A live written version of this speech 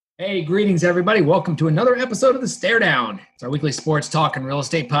Hey, greetings, everybody. Welcome to another episode of the StareDown. It's our weekly sports talk and real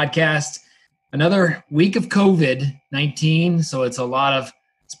estate podcast. Another week of COVID-19, so it's a lot of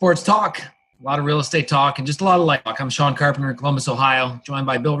sports talk, a lot of real estate talk, and just a lot of life talk. I'm Sean Carpenter in Columbus, Ohio, joined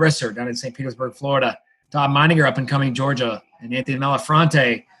by Bill Risser down in St. Petersburg, Florida, Todd Meininger up and coming Georgia, and Anthony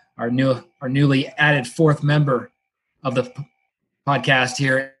Malafronte, our newly added fourth member of the podcast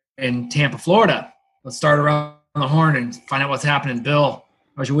here in Tampa, Florida. Let's start around the horn and find out what's happening. Bill,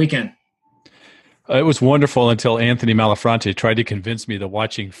 how was your weekend? It was wonderful until Anthony Malafronte tried to convince me that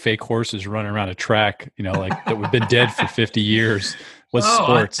watching fake horses run around a track, that we've been dead for 50 years was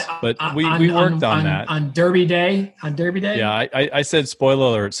sports. But we worked on that. On Derby Day? Yeah, I said, spoiler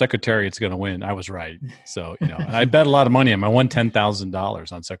alert, Secretariat's going to win. I was right. So, and I bet a lot of money on him. I won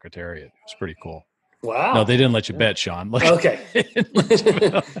 $10,000 on Secretariat. It was pretty cool. Wow. No, they didn't let you bet, Sean. Okay.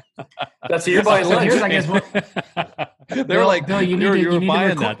 That's your buying lunch. Here's, I guess, they were like, Bill, you were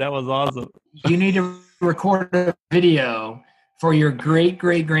buying that. That was awesome. You need to record a video for your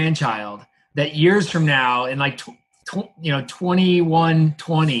great-great-grandchild that years from now, in like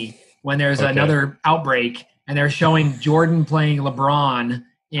 2120, when there's another outbreak, and they're showing Jordan playing LeBron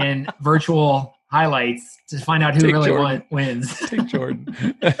in virtual highlights to find out who really wins. Take Jordan.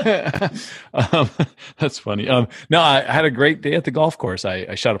 That's funny. No, I had a great day at the golf course.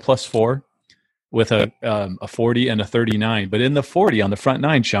 I shot a +4 with a 40 and a 39. But in the 40 on the front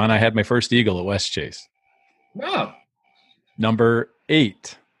nine, Sean, I had my first eagle at West Chase. Wow. Number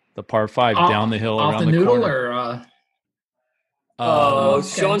 8, the par 5 down the hill around the corner.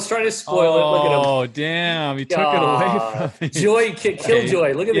 Sean's trying to spoil it. Look at him. Oh, damn. He took it away from me. Joy,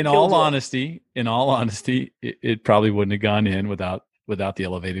 Killjoy. Look at in all honesty, it probably wouldn't have gone in without the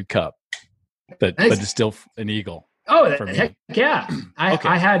elevated cup. But it's still an eagle. Oh, heck yeah.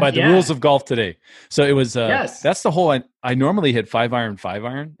 I had by the rules of golf today. So it was that's the whole I normally hit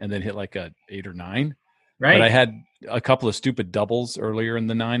 5-iron and then hit like a 8 or 9. Right. But I had a couple of stupid doubles earlier in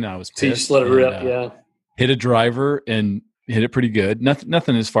the 9 and I was pissed. So you just let it rip, hit a driver and hit it pretty good.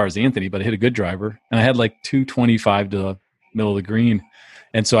 Nothing as far as Anthony, but I hit a good driver. And I had like 225 to the middle of the green.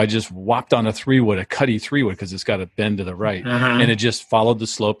 And so I just whopped on a 3-wood, a cutty 3-wood, because it's got a bend to the right. And it just followed the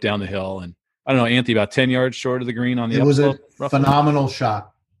slope down the hill. And I don't know, Anthony, about 10 yards short of the green on the upslope. It was a phenomenal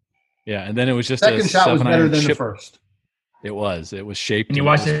shot. Yeah, and then it was just second shot was better than the first. It was shaped. And you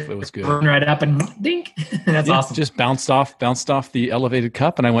watched it was good. Burn right up and dink. That's awesome. Just bounced off the elevated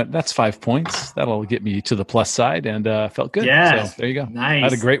cup, and I went, that's 5 points. That'll get me to the plus side, and felt good. Yeah. So there you go. Nice. I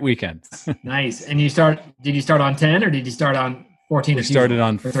had a great weekend. Nice. And did you start on 10 or did you start on 14? We started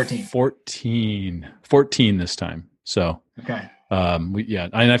on 13. 14 this time. So okay.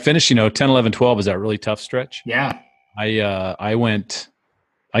 And I finished, 10, 11, 12 is that really tough stretch. Yeah. I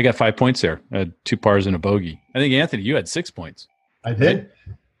got 5 points there. I had 2 pars and a bogey. I think, Anthony, you had 6 points. I did. Right?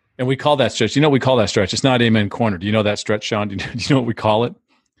 And we call that stretch. You know what we call that stretch? It's not amen corner. Do you know that stretch, Sean? Do you know what we call it?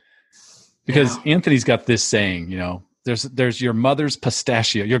 Because Anthony's got this saying, there's your mother's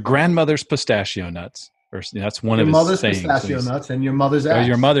pistachio, your grandmother's pistachio nuts. Or that's one of his sayings. Your mother's pistachio nuts and your mother's ass.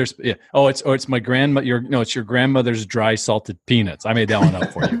 Your mother's, yeah. Oh, it's my grandma. It's your grandmother's dry salted peanuts. I made that one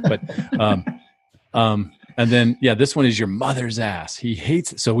up for you. But, and then, this one is your mother's ass. He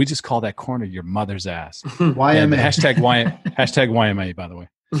hates it. So we just call that corner your mother's ass. YMA. Hashtag YMA, by the way.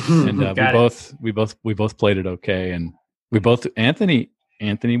 And we both played it okay. And we both, Anthony,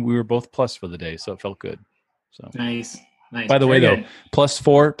 we were both plus for the day. So it felt good. So nice. By the way, though,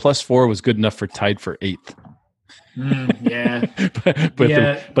 +4 was good enough for tied for 8th. Yeah.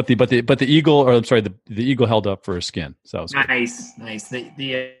 but the eagle, or I'm sorry, the eagle held up for a skin. So that was nice.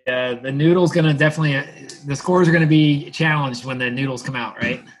 The noodle's gonna definitely the scores are gonna be challenged when the noodles come out,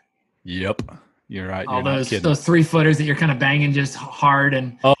 right? Yep, you're right. All those 3-footers that you're kind of banging just hard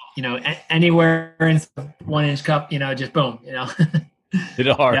and anywhere in 1-inch cup, just boom, Hit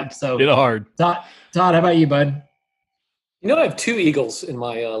it hard. Yep, so hit it hard. Todd, how about you, bud? I have 2 eagles in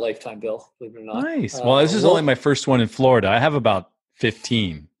my lifetime, Bill, believe it or not. Nice. Well, this is only my first one in Florida. I have about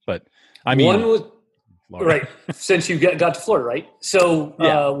 15, but I mean, one was right since you got to Florida, right? So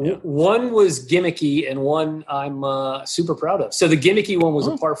one was gimmicky, and one I'm super proud of. So the gimmicky one was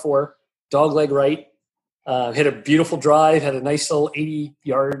a par 4, dog leg right. Hit a beautiful drive, had a nice little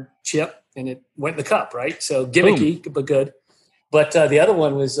 80-yard chip, and it went in the cup, right? So gimmicky, but good. But the other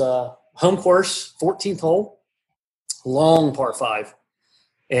one was home course, 14th hole. Long par 5.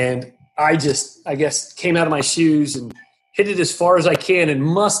 And I guess came out of my shoes and hit it as far as I can and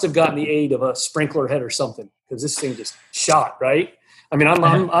must have gotten the aid of a sprinkler head or something, because this thing just shot, right? I mean, I'm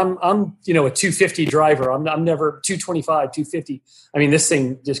a 250 driver. I'm never 225, 250. I mean, this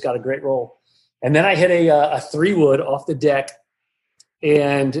thing just got a great roll. And then I hit a 3-wood off the deck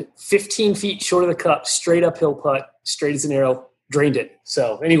and 15 feet short of the cup, straight uphill putt, straight as an arrow, drained it.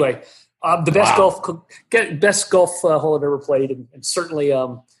 So anyway, the best golf hole I've ever played, and certainly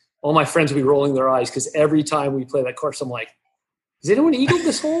all my friends will be rolling their eyes because every time we play that course, I'm like, "Has anyone eagled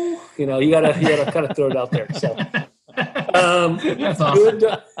this hole?" You gotta kind of throw it out there. So that's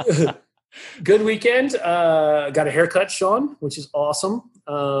awesome. Good weekend. Got a haircut, Sean, which is awesome.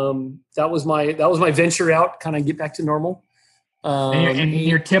 That was my venture out, kind of get back to normal. And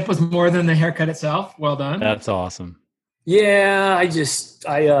your tip was more than the haircut itself. Well done. That's awesome. Yeah, I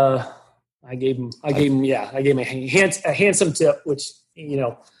gave him a handsome tip, which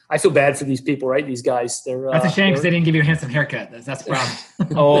I feel bad for these people, right? These guys, that's a shame because they didn't give you a handsome haircut. That's the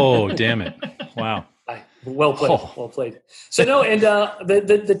problem. Oh, damn it! Wow. Well played. Oh. Well played. So no, and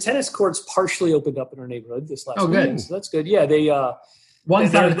the tennis courts partially opened up in our neighborhood this last weekend. So that's good. Yeah, they one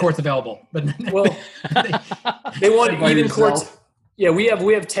side of the court's available, but they want even courts. Yeah, we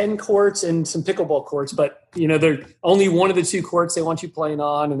have 10 courts and some pickleball courts, but they're only one of the 2 courts they want you playing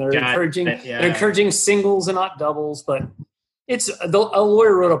on, and they're encouraging singles and not doubles. But a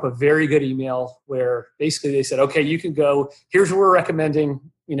lawyer wrote up a very good email where basically they said, okay, you can go. Here's what we're recommending.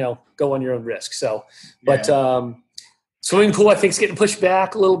 Go on your own risk. So, but swimming pool I think is getting pushed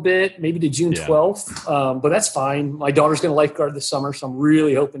back a little bit, maybe to June 12th. But that's fine. My daughter's going to lifeguard this summer, so I'm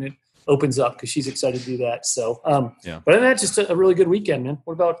really hoping it opens up because she's excited to do that. So, but other than that, just a really good weekend, man.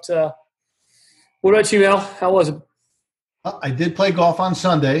 What about you, Mel? How was it? I did play golf on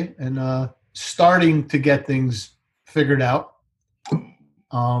Sunday and starting to get things figured out.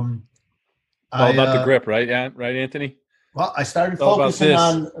 All about the grip, right? Right, Anthony? Well, I started focusing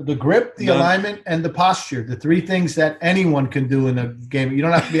on the grip, the alignment, and the posture, the 3 things that anyone can do in a game. You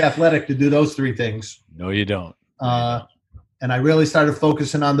don't have to be athletic to do those 3 things. No, you don't. And I really started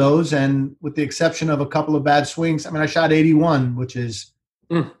focusing on those. And with the exception of a couple of bad swings, I shot 81, which is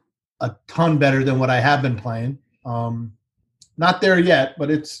a ton better than what I have been playing. Not there yet, but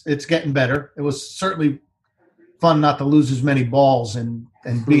it's getting better. It was certainly fun not to lose as many balls and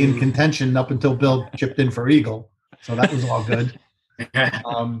be in contention up until Bill chipped in for eagle. So that was all good.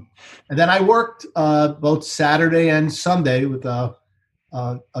 And then I worked both Saturday and Sunday with a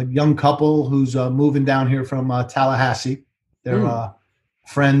young couple who's moving down here from Tallahassee. They're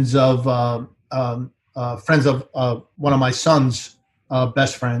friends of one of my son's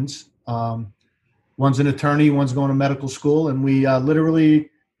best friends. One's an attorney, one's going to medical school, and we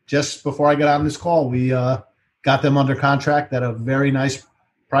literally just before I got on this call, we got them under contract at a very nice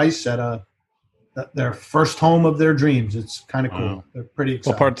price at their first home of their dreams. It's kind of cool. Wow. They're pretty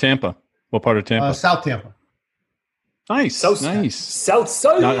excited. What part of Tampa? South Tampa. Nice. Nice. South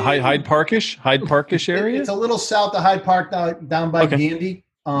side. Not Hyde Parkish area? It's a little south of Hyde Park down by Gandy.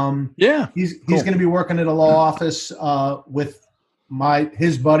 He's going to be working at a law office with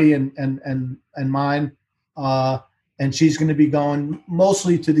his buddy and mine. And she's going to be going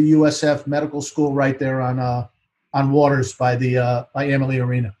mostly to the USF medical school right there on Waters by Amalie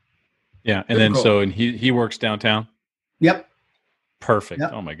Arena. Yeah, and then cool. He works downtown. Yep. Perfect.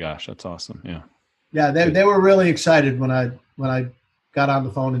 Yep. Oh my gosh, that's awesome. Yeah. Yeah, they were really excited when I got on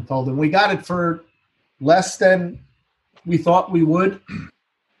the phone and told them we got it for less than we thought we would.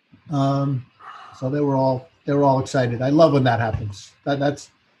 So they were all excited. I love when that happens. That's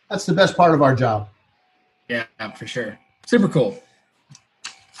the best part of our job. Yeah, for sure. Super cool.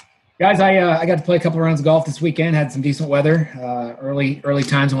 Guys, I got to play a couple rounds of golf this weekend. Had some decent weather, early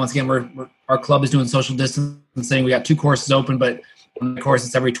times. And once again, our club is doing social distancing. We got 2 courses open, but on the course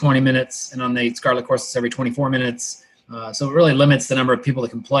it's every 20 minutes, and on the Scarlet course it's every 24 minutes. So it really limits the number of people that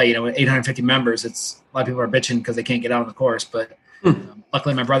can play. With 850 members, a lot of people are bitching because they can't get out on the course. But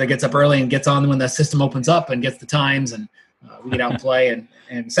luckily, my brother gets up early and gets on when the system opens up and gets the times, and we get out and play.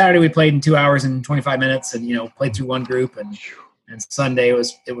 And Saturday we played in 2 hours and 25 minutes, and played through one group. And Sunday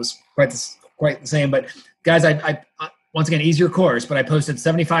it was quite the same. But guys, I once again easier course, but I posted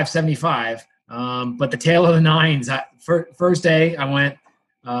 75-75. But the tail of the nines. First day I went.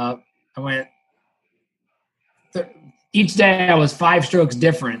 Each day I was 5 strokes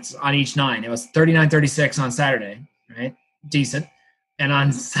difference on each 9. It was 39-36 on Saturday, right? Decent. And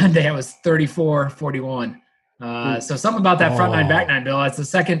on Sunday I was 34-41. So something about that front 9 back 9, Bill. It's the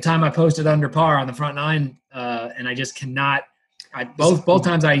second time I posted under par on the front 9, and I just cannot. Both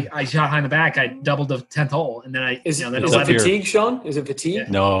times I shot high in the back, I doubled the 10th hole, and then is it fatigue, Sean? Is it fatigue? Yeah.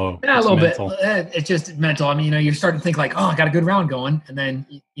 No, a little mental. Bit. It's just mental. I mean, you're starting to think like, I got a good round going, and then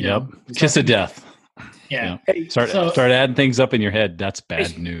kiss of death. Yeah. Hey, start adding things up in your head. That's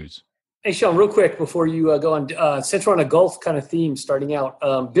bad news. Hey, Sean, real quick before you go on, since we're on a golf kind of theme starting out,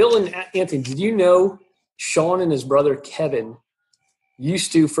 Bill and Anthony, did you know Sean and his brother Kevin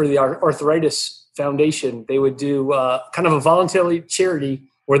used to, for the Arthritis Foundation, they would do kind of a voluntary charity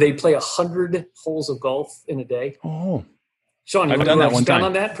where they'd play 100 holes of golf in a day. Oh. Sean, you I've want done to that one expound time.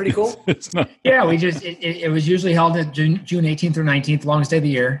 on that? Pretty cool. Yeah, it was usually held at June 18th through 19th, longest day of the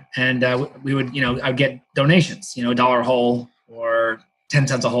year. And we would, I'd get donations, $1 a hole or 10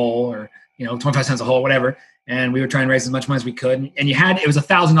 cents a hole or, 25 cents a hole, whatever. And we would try and raise as much money as we could. And it was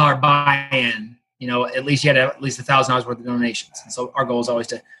 $1,000 buy-in, at least you had at least $1,000 worth of donations. And so our goal is always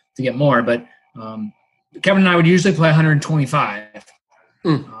to get more. But Kevin and I would usually play 125.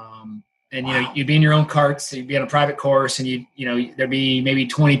 And, you'd be in your own carts, you'd be on a private course, and there'd be maybe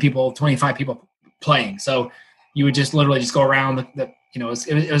 20 people, 25 people playing. So you would just literally just go around it was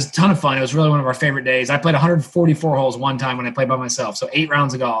a ton of fun. It was really one of our favorite days. I played 144 holes one time when I played by myself. So 8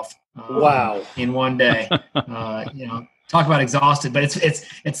 rounds of golf. Wow. In one day. Talk about exhausted, but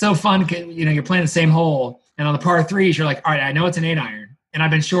it's so fun. You're playing the same hole, and on the par 3s, you're like, all right, I know it's an 8-iron. And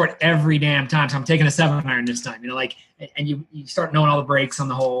I've been short every damn time, so I'm taking a 7-iron this time. And you start knowing all the breaks on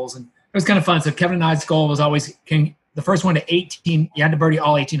the holes, and it was kind of fun. So Kevin and I's goal was always the first one to 18. You had to birdie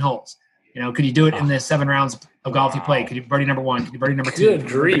all 18 holes. Could you do it in the 7 rounds of golf you played? Could you birdie number 1? Could you birdie number 2? Good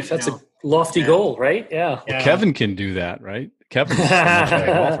grief, that's a lofty goal, right? Yeah. Well, Kevin can do that, right? Kevin's a much better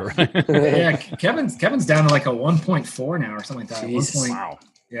golfer. Yeah, Kevin's down to like a 1.4 now or something like that. Jeez. Wow.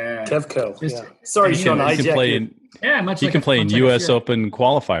 Yeah. Kevco. Just- Yeah. Sorry, Sean, I He can play hijacked in, he can play in U.S. Open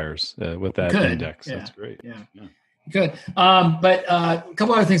qualifiers with that Could. index. Yeah. That's great. Yeah. Good. But a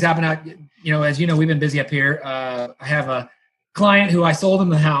couple other things happened. As we've been busy up here. I have a client who I sold them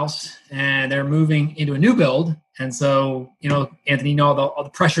the house, and they're moving into a new build. And so, Anthony, all the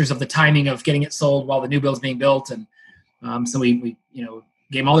pressures of the timing of getting it sold while the new build's being built. And so we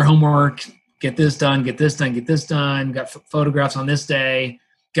gave them all their homework, get this done, got photographs on this day,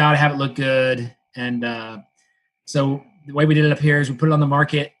 got to have it look good. And so the way we did it up here is we put it on the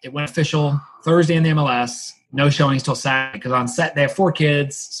market. It went official Thursday in the MLS, no showings till Saturday, because on set they have 4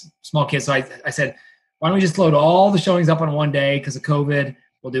 kids, small kids. So I said, why don't we just load all the showings up on one day because of COVID?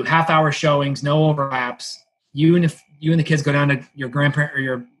 We'll do half-hour showings, no overlaps. You and the kids go down to your grandparent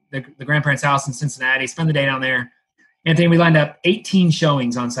or the grandparents' house in Cincinnati, spend the day down there. Anthony, we lined up 18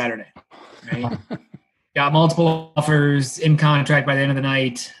 showings on Saturday. Right? Got multiple offers in contract by the end of the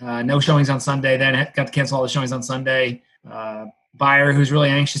night. No showings on Sunday. Then got to cancel all the showings on Sunday. Buyer who's really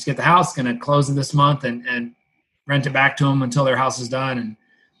anxious to get the house, going to close it this month and rent it back to them until their house is done. And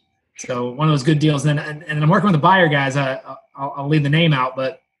so one of those good deals. And I'm working with the buyer guys. I'll leave the name out,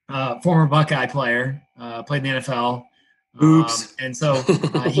 but former Buckeye player, played in the NFL. Oops. And so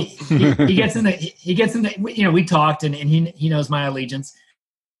he gets in the, we talked and he knows my allegiance.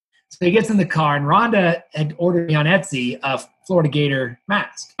 So he gets in the car, and Rhonda had ordered me on Etsy a Florida Gator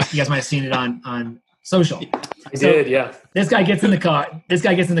mask. You guys might have seen it on social. I did, yeah. This guy gets in the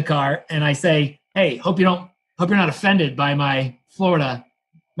car, and I say, "Hey, hope you're not offended by my Florida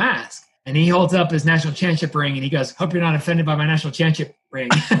mask." And he holds up his national championship ring, and he goes, "Hope you're not offended by my national championship ring."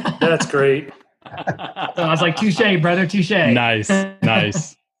 That's great. So I was like, "Touche, brother, touche." Nice.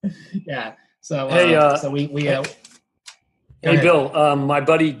 Yeah. So Hey, so we Hey, Bill, my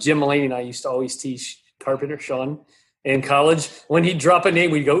buddy Jim Mulaney and I used to always tease Carpenter, Sean, in college. When he'd drop a name,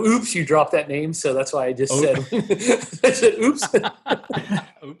 we'd go, "Oops, you dropped that name." So that's why I just said, I said, "Oops."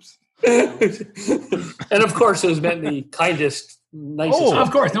 Oops. And of course, it was meant the kindest, nicest. of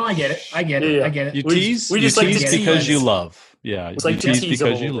course. No, I get it. Yeah. I get it. You We tease, just you like to tease tease. because you love. Yeah, It's you like to tease tease a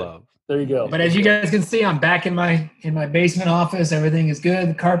because little you bit. love. There you go. But as you guys can see, I'm back in my basement office. Everything is good.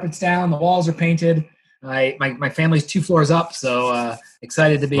 The carpet's down. The walls are painted. My family's 2 floors up, so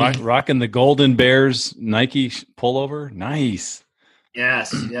excited to be Rocking the Golden Bears Nike pullover. Nice.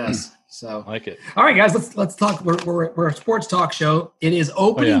 Yes. So I like it. all right, guys, let's talk. We're a sports talk show. It is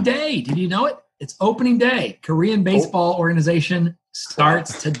opening day. Did you know it? It's opening day. Korean baseball organization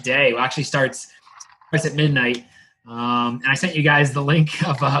starts today. Well, actually starts at midnight. And I sent you guys the link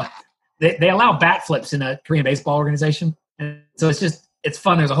of they allow bat flips in a Korean baseball organization, and so it's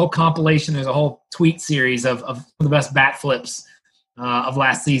fun. There's a whole compilation. There's a whole tweet series of the best bat flips of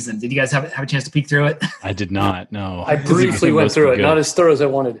last season. Did you guys have a chance to peek through it? I did not. No, I briefly went through it, not as thorough as I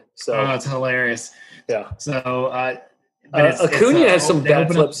wanted. So Oh, it's hilarious. yeah. So Acuna has some they bat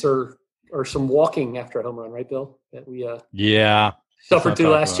open up- flips or some walking after a home run, right, Bill? That we Yeah. suffered not through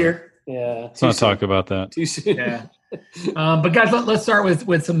talk last about year. Yeah. Let's not talk about that. Too soon. Yeah. But guys, let's start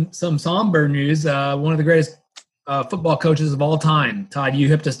with some somber news. One of the greatest football coaches of all time, Todd, you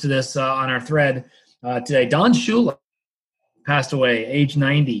hipped us to this on our thread today. Don Shula passed away, age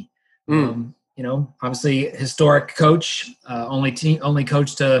 90. Obviously historic coach, only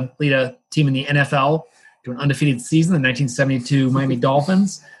coach to lead a team in the NFL to an undefeated season, the 1972 Miami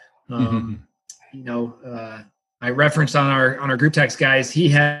Dolphins. I referenced on our group text, guys, he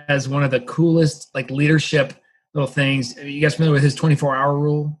has one of the coolest like leadership little things. Are you guys familiar with his 24-hour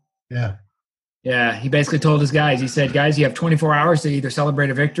rule? Yeah. Yeah. He basically told his guys, he said, guys, you have 24 hours to either celebrate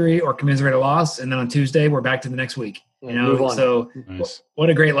a victory or commiserate a loss. And then on Tuesday, we're back to the next week. Move on. So Nice. what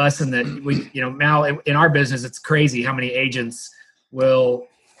a great lesson that we, Mal, in our business, it's crazy how many agents will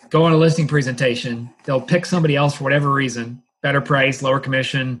go on a listing presentation. They'll pick somebody else for whatever reason, better price, lower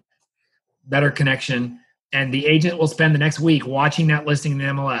commission, better connection. And the agent will spend the next week watching that listing in the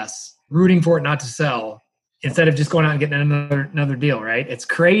MLS, rooting for it not to sell, instead of just going out and getting another deal, right? It's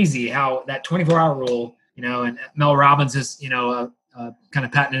crazy how that 24-hour rule, and Mel Robbins is, kind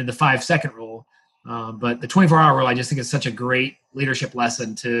of patented the 5-second rule. But the 24-hour rule, I just think is such a great leadership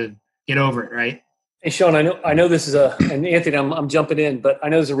lesson to get over it, right? Hey, Sean, I know this is and Anthony, I'm jumping in, but I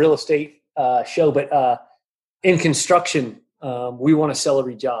know it's a real estate show, but in construction, we want to sell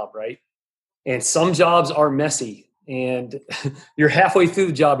every job, right? And some jobs are messy, and you're halfway through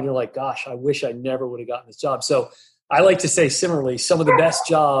the job and you're like, gosh, I wish I never would have gotten this job. So I like to say similarly, some of the best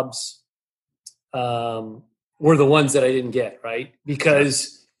jobs were the ones that I didn't get, right?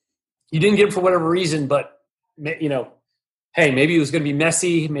 Because you didn't get them for whatever reason, but hey, maybe it was going to be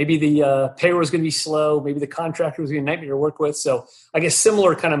messy. Maybe the payroll was going to be slow. Maybe the contractor was going to be a nightmare to work with. So I guess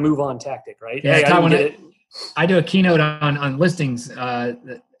similar kind of move on tactic, right? Yeah, Hey, I do a keynote on listings,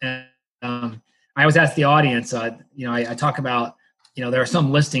 I always ask the audience, I talk about, there are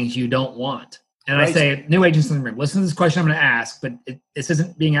some listings you don't want. And right. I say, new agents in the room, listen to this question I'm going to ask, but this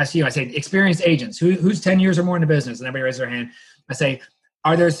isn't being asked to you. I say, experienced agents, who's 10 years or more in the business? And everybody raises their hand. I say,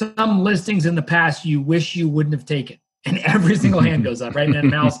 are there some listings in the past you wish you wouldn't have taken? And every single hand goes up, right? And then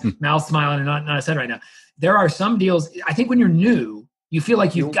Mal's smiling and not a said right now. There are some deals, I think when you're new, you feel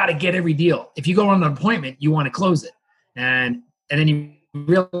like you've got to get every deal. If you go on an appointment, you want to close it. And then you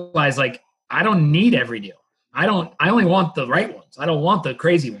realize, like, I don't need every deal. I only want the right ones. I don't want the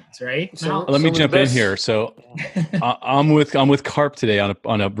crazy ones, right? So, let me jump in here. So I'm with Carp today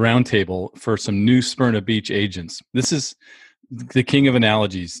on a round table for some new Smyrna Beach agents. This is the king of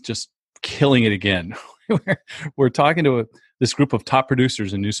analogies, just killing it again. We're talking to this group of top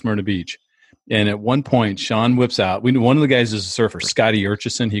producers in New Smyrna Beach. And at one point, Sean whips out. One of the guys is a surfer, Scotty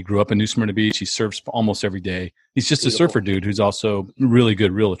Urchison. He grew up in New Smyrna Beach. He surfs almost every day. He's just a surfer dude who's also a really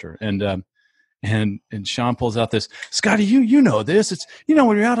good realtor. And Sean pulls out this, Scotty, you know this. It's, when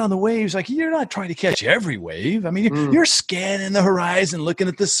you're out on the waves, like, you're not trying to catch every wave. I mean, you're scanning the horizon, looking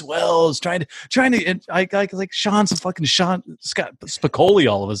at the swells, trying to. And I like Scott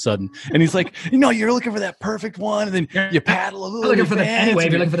Spicoli all of a sudden, and he's like, you're looking for that perfect one, and then you paddle a little. You're looking for the any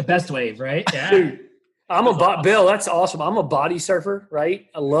wave. You're looking for the best wave, right? Yeah. Dude, Bill, that's awesome. I'm a body surfer, right?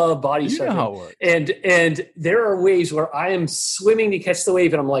 I love body surfing. Know how it works. And there are waves where I am swimming to catch the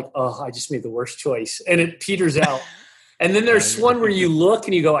wave and I'm like, oh, I just made the worst choice. And it peters out. And then there's one where you look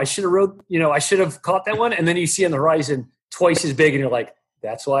and you go, I should have caught that one. And then you see on the horizon twice as big and you're like,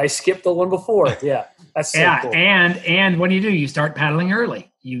 that's why I skipped the one before. Yeah. That's so cool. And what do? You start paddling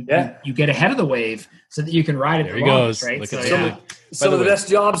early. You get ahead of the wave so that you can ride it. There he goes. Right? Some of the best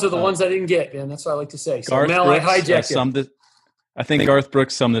jobs are the ones I didn't get, man. That's what I like to say. So, Mel, I hijacked it. I think Garth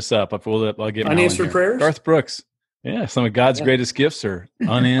Brooks summed this up. I'll get unanswered prayers. Garth Brooks. Yeah, some of God's greatest gifts are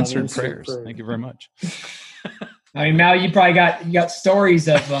unanswered prayers. Thank you very much. I mean, Mal, you probably got stories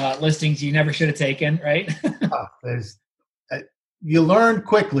of listings you never should have taken, right? You learn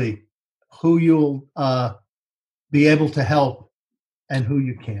quickly who you'll be able to help and who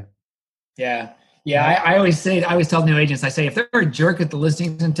you can't. Yeah. Yeah, I always tell new agents, I say, if they're a jerk at the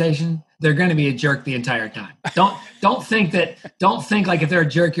listing presentation, they're going to be a jerk the entire time. Don't think like if they're a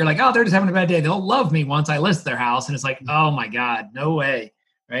jerk, you're like, oh, they're just having a bad day. They'll love me once I list their house. And it's like, oh my God, no way.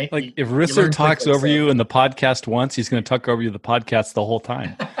 Right. Like if Risser talks over you in the podcast once, he's going to talk over you the podcast the whole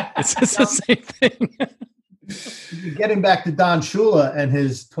time. It's the same thing. Getting back to Don Shula and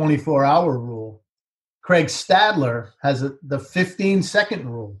his 24-hour rule, Craig Stadler has the 15-second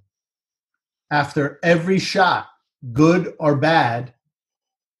rule. After every shot, good or bad,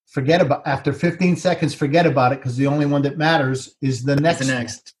 after 15 seconds, forget about it, because the only one that matters is the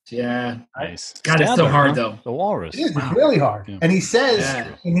next. Yeah. Nice. God, it's so hard, though. The walrus. It is. It's really hard. Yeah. And he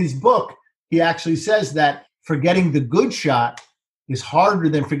says in his book, he actually says that forgetting the good shot is harder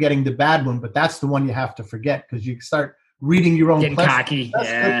than forgetting the bad one, but that's the one you have to forget, because you start reading your own cocky.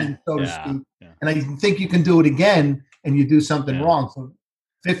 So to speak. Yeah. And I think you can do it again and you do something wrong. So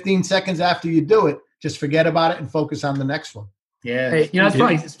 15 seconds after you do it, just forget about it and focus on the next one. Yeah, Hey,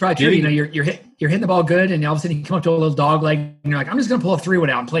 it's probably true. You're hitting the ball good, and all of a sudden you come up to a little dog leg, and you're like, I'm just going to pull a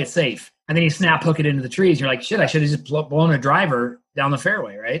 3-wood out and play it safe, and then you snap hook it into the trees. You're like, shit, I should have just blown a driver down the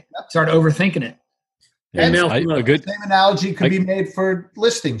fairway, right? Start overthinking it. And the same analogy could be made for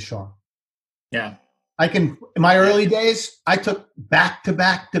listings, Sean. Yeah, in my early days, I took back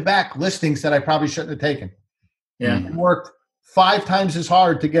listings that I probably shouldn't have taken. Yeah, and worked 5 times as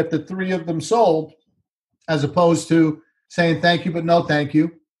hard to get the 3 of them sold, as opposed to saying thank you, but no thank you.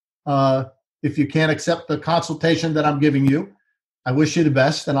 If you can't accept the consultation that I'm giving you, I wish you the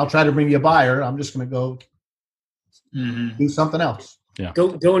best, and I'll try to bring you a buyer. I'm just going to go do something else. Yeah.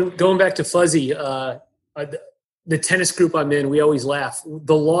 Going back to Fuzzy, the tennis group I'm in, we always laugh.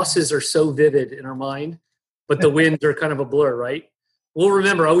 The losses are so vivid in our mind, but the wins are kind of a blur, right? We'll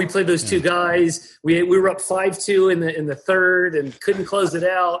remember, we played those 2 guys. We were up 5-2 in the third and couldn't close it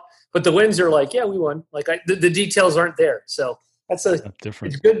out. But the wins are like, yeah, we won. Like the details aren't there. So that's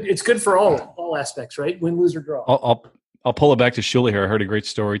different. It's good. It's good for all aspects, right? Win, lose, or draw. I'll pull it back to Shula here. I heard a great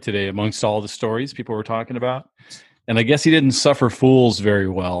story today amongst all the stories people were talking about, and I guess he didn't suffer fools very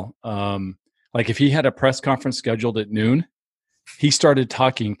well. Like if he had a press conference scheduled at noon, he started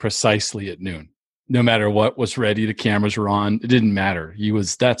talking precisely at noon. No matter what was ready, the cameras were on. It didn't matter.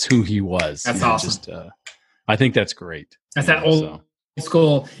 That's who he was. That's awesome. I think that's great. That's that old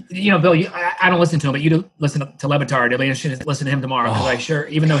school. Bill, I don't listen to him, but you listen to Levitard. It'll be interesting to listen to him tomorrow because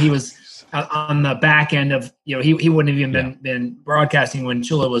even though he was on the back end of, he wouldn't have even been broadcasting when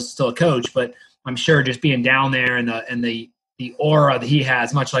Shula was still a coach, but I'm sure just being down there and the aura that he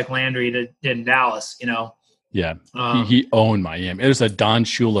has, much like Landry did in Dallas, Yeah, he owned Miami. There's a Don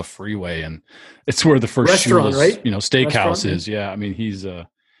Shula freeway, and it's where the first Shula's, right? steakhouse is. Yeah, I mean he's a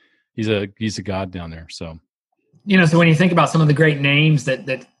god down there. So, so when you think about some of the great names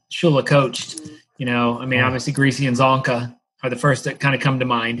that Shula coached, obviously Greasy and Zonka are the first that kind of come to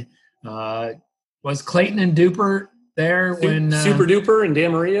mind. Was Clayton and Duper there when Super Duper and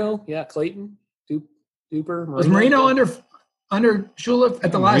Dan Marino? Yeah, Clayton, Duper. Was Marino under Shula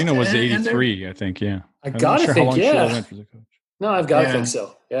at the last? Marino was 83, I think. Yeah. I'm not sure how long Shula went as a coach. No, I've got to think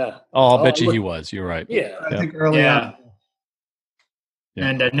so. Yeah. Oh, I'll bet you he was. You're right. Yeah. I think early on. Yeah.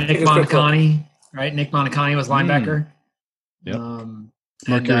 And Nick Monicani, right? Nick Monicani was linebacker. Yeah.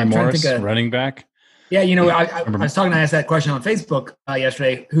 Mercury Morris, running back. Yeah, I was talking. I asked that question on Facebook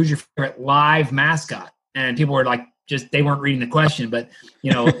yesterday. Who's your favorite live mascot? And people were like, they weren't reading the question, but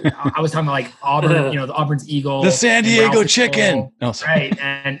I was talking about like Auburn, the Auburn's Eagle, the San Diego Chicken, right?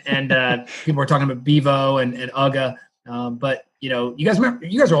 And people were talking about Bevo and Uga, but you guys remember?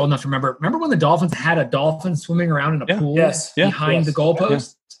 You guys are old enough to remember. Remember when the Dolphins had a dolphin swimming around in a pool behind the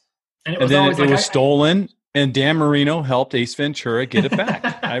goalpost, and it was stolen. And Dan Marino helped Ace Ventura get it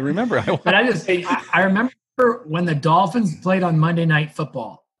back. I remember. But I remember when the Dolphins played on Monday Night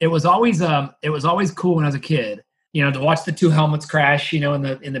Football. It was always cool when I was a kid. To watch the 2 helmets crash, in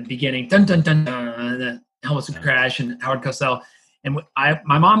the beginning, dun dun dun dun, and the helmets would crash, and Howard Cosell. And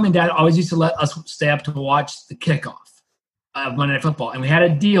my mom and dad always used to let us stay up to watch the kickoff of Monday Night Football, and we had a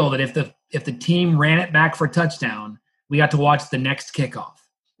deal that if the team ran it back for a touchdown, we got to watch the next kickoff.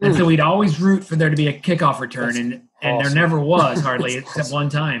 And so we'd always root for there to be a kickoff return, and there never was hardly except one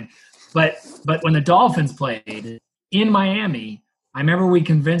time. But when the Dolphins played in Miami, I remember we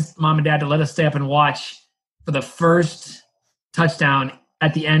convinced mom and dad to let us stay up and watch for the first touchdown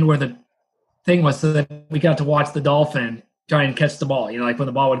at the end where the thing was, so that we got to watch the Dolphin try and catch the ball, like when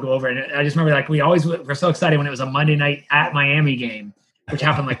the ball would go over. And I just remember we always were so excited when it was a Monday night at Miami game, which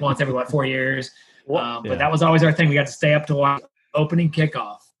happened once every 4 years. But that was always our thing. We got to stay up to watch opening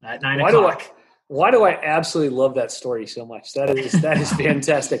kickoff at 9 o'clock. Why do I absolutely love that story so much? That is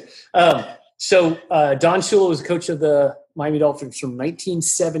fantastic. So Don Shula was coach of the Miami Dolphins from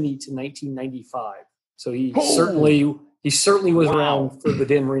 1970 to 1995. So he certainly was around for the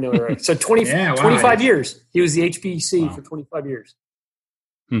Dan Marino era. So 25 years. He was the HBC for 25 years.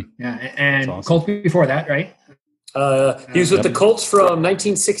 Yeah, and awesome. Colts before that, right? He was with the Colts from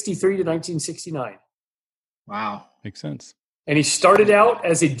 1963 to 1969. Wow. Makes sense. And he started out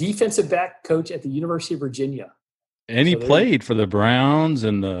as a defensive back coach at the University of Virginia. And he played for the Browns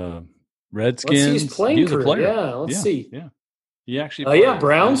and the Redskins. Let's see his playing career. Player. Yeah, let's see. Yeah. He actually played.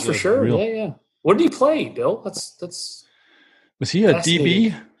 Browns for sure. Yeah. What did he play, Bill? That's Was he a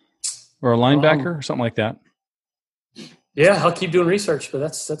DB or a linebacker or something like that? Yeah, I'll keep doing research, but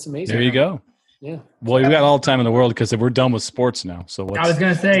that's amazing. There you go. Yeah. Well, you got all the time in the world because we're done with sports now. So I was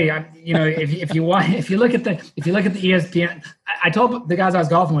going to say, if you look at the ESPN, I told the guys I was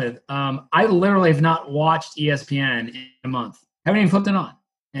golfing with, I literally have not watched ESPN in a month. Haven't even flipped it on.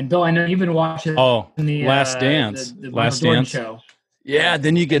 And Bill, I know you've been watching the Last Dance. the Last Jordan Dance show. Yeah,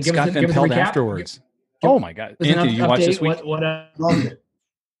 then you get Scott Van Pelt afterwards. Oh my God, Anthony, you watch this week? Loved it.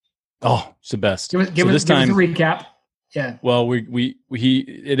 Oh, it's the best. Give us a recap. Yeah. Well,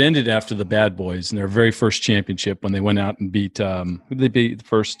 it ended after the Bad Boys in their very first championship when they went out and beat who did they beat the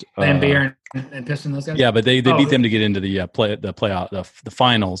first? Van Beer and Piston, those guys. Yeah, but they beat them to get into the playoff the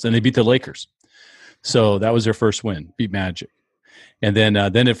finals, and they beat the Lakers. So that was their first win, beat Magic, and then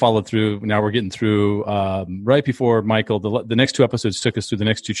it followed through. Now we're getting through right before Michael. The next two episodes took us through the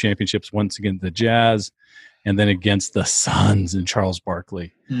next two championships. Once again, the Jazz, and then against the Suns and Charles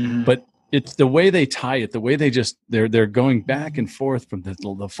Barkley. Mm-hmm. But it's the way they tie it, the way they're going back and forth from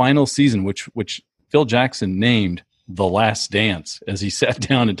the final season, which Phil Jackson named The Last Dance as he sat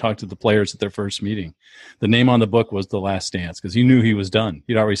down and talked to the players at their first meeting. The name on the book was The Last Dance because he knew he was done.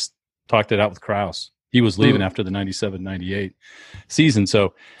 He'd already talked it out with Krause. He was leaving after the 97-98 season.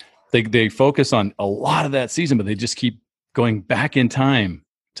 So they focus on a lot of that season, but they just keep going back in time.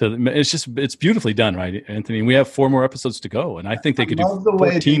 It's beautifully done, right, Anthony? And we have 4 more episodes to go, and I think they could do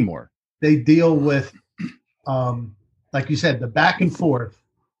 14 more. They deal with, like you said, the back and forth,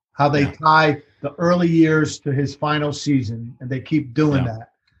 how they tie the early years to his final season, and they keep doing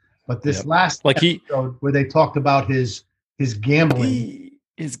that. But this last episode where they talked about his gambling.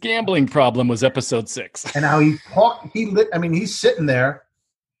 His gambling problem was episode 6. And how he's sitting there,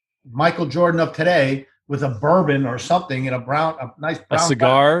 Michael Jordan of today, with a bourbon or something in a nice brown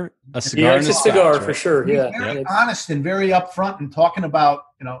cigar. A cigar. It's a cigar for sure. He's very honest and very upfront and talking about,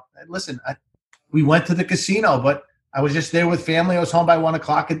 listen, we went to the casino, but I was just there with family. I was home by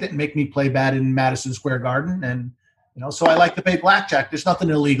 1:00. It didn't make me play bad in Madison Square Garden. And, so I like to play blackjack. There's nothing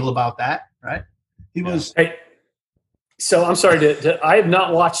illegal about that. Right. He was. Hey, so I'm sorry I have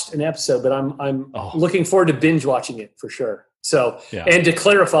not watched an episode, but I'm looking forward to binge watching it for sure. So, and to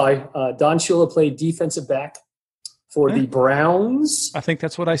clarify, Don Shula played defensive back for the Browns. I think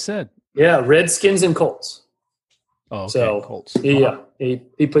that's what I said. Yeah, Redskins and Colts. Oh, okay. So, Colts.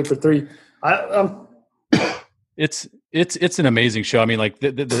 He played for 3. It's an amazing show. I mean, like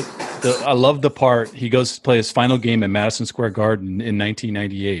I love the part he goes to play his final game at Madison Square Garden in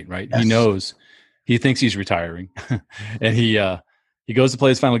 1998. Right? Yes. He thinks he's retiring, and he goes to play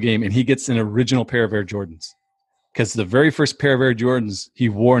his final game, and he gets an original pair of Air Jordans. Because the very first pair of Air Jordans he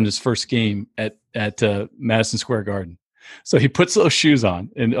wore in his first game at Madison Square Garden. So he puts those shoes on,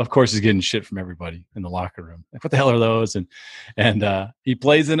 and of course he's getting shit from everybody in the locker room. Like, what the hell are those? And he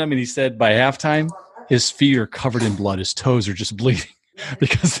plays in them, and he said by halftime his feet are covered in blood. His toes are just bleeding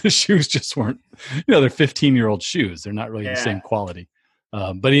because the shoes just weren't, they're 15-year-old shoes. They're not really the same quality.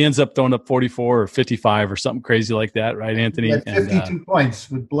 But he ends up throwing up 44 or 55 or something crazy like that, right, Anthony? He had 52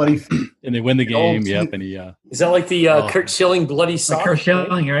 points with bloody feet. And they win the game. Yep. And he is that like the Kurt Schilling bloody sock? Kurt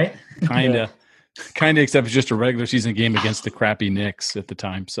Schilling, right? Kind of, except it's just a regular season game against the crappy Knicks at the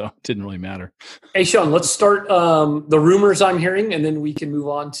time, so it didn't really matter. Hey, Sean, let's start the rumors I'm hearing, and then we can move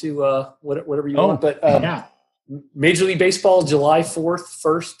on to whatever you want. But Major League Baseball, July 4th,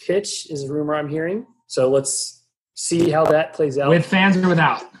 first pitch is a rumor I'm hearing. So let's see how that plays out. With fans or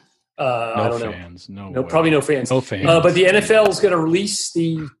without? I don't fans. know. Probably no fans. No fans. But the NFL is going to release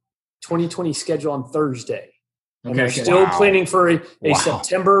the 2020 schedule on Thursday. And they're still planning for a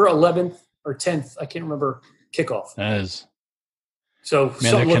September 11th or 10th, I can't remember, kickoff. That is. So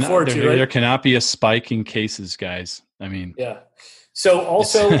something to look forward to, right? There cannot be a spike in cases, guys. I mean. Yeah. So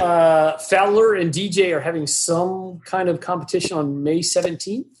also Fowler and DJ are having some kind of competition on May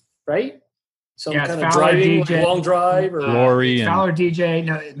 17th, right? Some kind of Fowler, driving, DJ, long drive, or Rory, Fowler,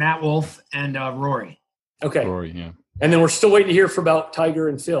 DJ, Matt Wolf, and Rory. Okay, Rory, yeah. And then we're still waiting to hear about Tiger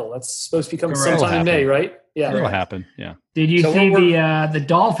and Phil. That's supposed to be coming sometime in May, right? Yeah, that'll happen. Yeah. Did you see the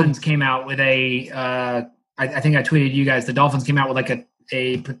Dolphins came out with a? I think I tweeted you guys. The Dolphins came out with like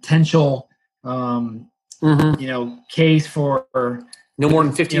a potential, case for no more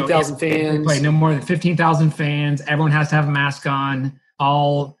than 15,000 fans. No more than 15,000 fans. Everyone has to have a mask on.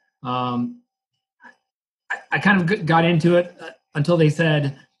 All. I kind of got into it until they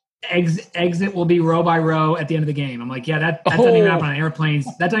said exit will be row by row at the end of the game. I'm like, that doesn't even happen on airplanes.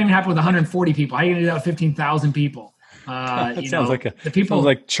 That doesn't even happen with 140 people. How are you going to do that with 15,000 people? That sounds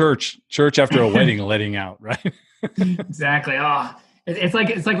like church after a wedding letting out, right? Exactly. It's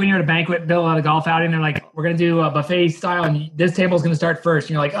like when you're at a banquet, Bill, at a golf outing, they're like, we're going to do a buffet style, and this table is going to start first.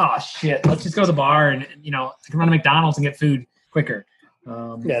 And you're like, oh shit, let's just go to the bar and I can run to McDonald's and get food quicker.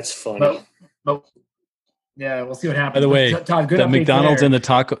 That's funny. But yeah, we'll see what happens. By the way, Todd, the McDonald's and the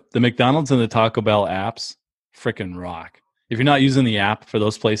Taco Bell apps freaking rock. If you're not using the app for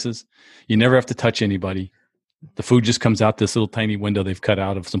those places, you never have to touch anybody. The food just comes out this little tiny window they've cut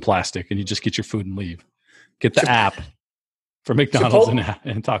out of some plastic, and you just get your food and leave. Get the app for McDonald's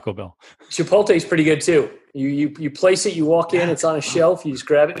and Taco Bell. Chipotle is pretty good too. You place it, you walk in, it's on a shelf, you just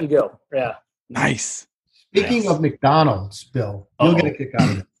grab it and you go. Yeah. Nice. Speaking of McDonald's, Bill, you'll get a kick out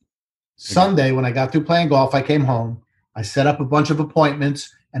of it. Sunday, when I got through playing golf, I came home. I set up a bunch of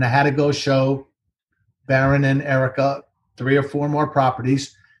appointments, and I had to go show Baron and Erica 3 or 4 more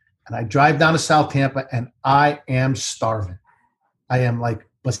properties. And I drive down to South Tampa, and I am starving. I am like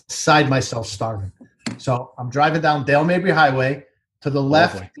beside myself starving. So I'm driving down Dale Mabry Highway. To the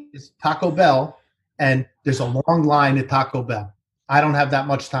left is Taco Bell, and there's a long line at Taco Bell. I don't have that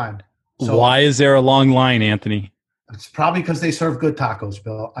much time. So why is there a long line, Anthony? It's probably because they serve good tacos,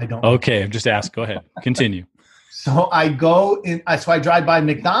 Bill. I don't know. Okay, I'm just asking. Go ahead. Continue. So I go in. So I drive by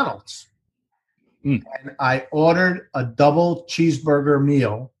McDonald's, and I ordered a double cheeseburger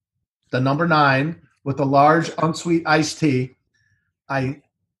meal, the number 9 with a large unsweet iced tea. I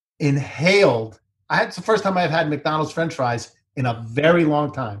inhaled. It's the first time I've had McDonald's French fries in a very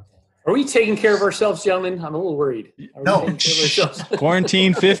long time. Are we taking care of ourselves, gentlemen? I'm a little worried. No.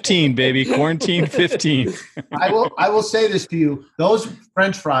 Quarantine 15, baby. Quarantine 15. I will say this to you. Those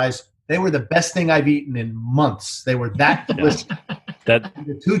French fries, they were the best thing I've eaten in months. They were that delicious. The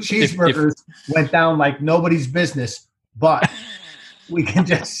 2 cheeseburgers went down like nobody's business. But we can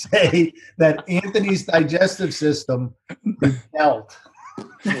just say that Anthony's digestive system rebelled.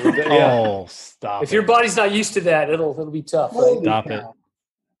 Oh, stop! If your body's not used to that, it'll be tough. Right? Stop it.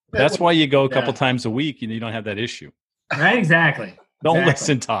 That's why you go a couple times a week and you don't have that issue. Right? Exactly. Don't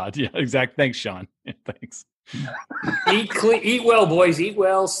listen, Todd. Yeah, exactly. Thanks, Sean. Thanks. Eat clean, eat well, boys. Eat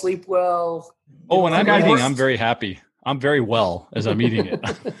well, sleep well. Oh, when I'm eating, I'm very happy. I'm very well as I'm eating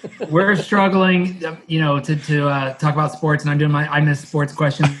it. We're struggling, to talk about sports, and I'm doing I miss sports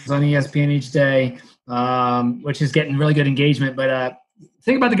questions on ESPN each day, which is getting really good engagement. But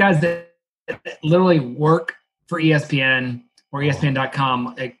think about the guys that literally work for ESPN or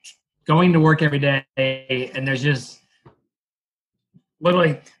ESPN.com, like going to work every day, and there's just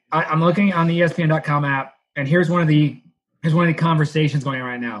literally. I'm looking on the ESPN.com app, and here's one of the conversations going on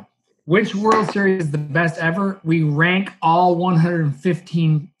right now. Which World Series is the best ever? We rank all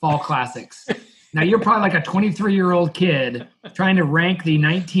 115 fall classics. Now, you're probably like a 23-year-old kid trying to rank the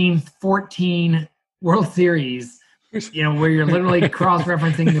 1914 World Series, where you're literally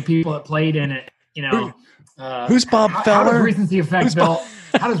cross-referencing the people that played in it. Who's Bob Feller? How does recency effect, Bill?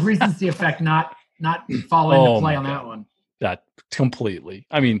 How does recency effect not fall into play on that one? That completely.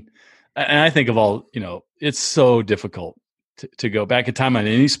 I mean, and I think of all, it's so difficult to go back in time on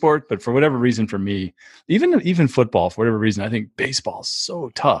any sport, but for whatever reason, for me, even football, for whatever reason, I think baseball is so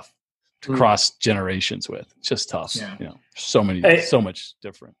tough to cross generations with. It's just tough. Yeah. So much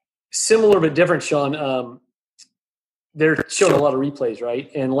different. Similar but different, Sean. They're showing a lot of replays, right?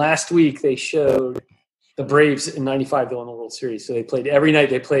 And last week they showed the Braves in '95 they won the World Series. So they played every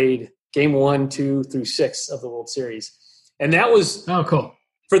night. They played game 1, 2 through 6 of the World Series, and that was cool.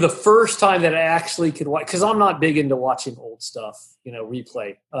 For the first time that I actually could watch, because I'm not big into watching old stuff,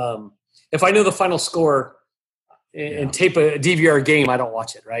 replay. If I know the final score and tape a DVR game, I don't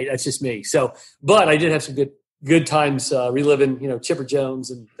watch it, right? That's just me. So, but I did have some good times reliving, Chipper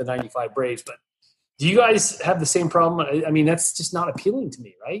Jones and the '95 Braves. But do you guys have the same problem? I mean, that's just not appealing to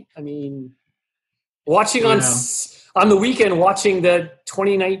me, right? I mean, watching on the weekend, watching the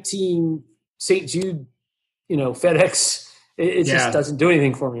 2019 St. Jude, FedEx. It just doesn't do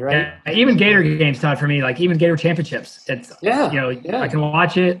anything for me, right? Yeah. Even Gator games, Todd, for me, like even Gator championships, it's I can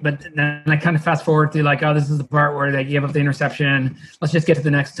watch it, but then I kind of fast forward to this is the part where they give up the interception. Let's just get to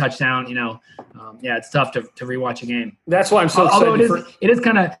the next touchdown. It's tough to rewatch a game. That's why I'm so excited. Although it is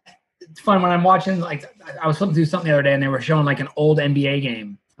kind of fun when I'm watching. Like I was flipping through something the other day, and they were showing like an old NBA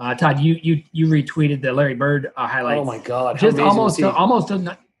game. Todd, you retweeted the Larry Bird highlights. Oh my God! Just almost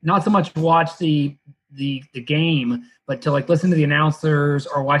not so much watch the game, but to listen to the announcers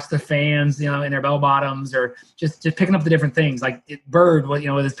or watch the fans, in their bell bottoms, or just picking up the different things. Like Bird,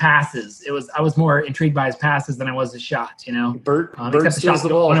 with his passes, I was more intrigued by his passes than I was his shots. Bird except the shots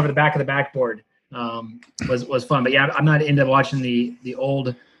going over the back of the backboard was fun. But I'm not into watching the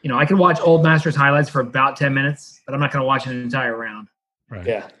old. I can watch old Masters highlights for about 10 minutes, but I'm not going to watch an entire round. Right.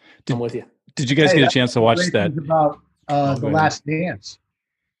 Yeah, I'm with you. Did you guys get a chance to watch that? About The Last Dance,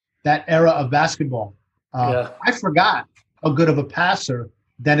 that era of basketball. I forgot how good of a passer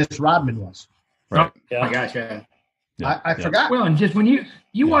Dennis Rodman was. Right. Oh my gosh, yeah. I forgot. Well, and just when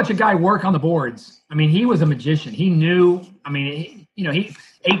you watch a guy work on the boards, I mean, he was a magician. He knew. I mean, he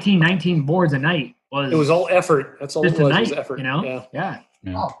 18, 19 boards a night was. It was all effort. That's all it was. Night, was effort. Yeah.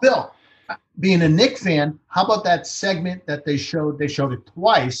 Oh, Bill, being a Knick fan, how about that segment that they showed? They showed it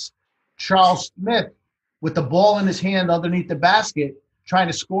twice. Charles Smith with the ball in his hand underneath the basket, trying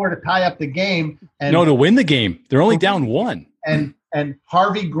to score to tie up the game. And to win the game. They're only down one. And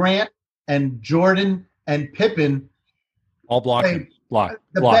Harvey Grant and Jordan and Pippen all blocked. Block.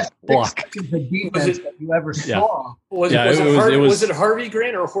 Best defense that you ever saw. Was it Harvey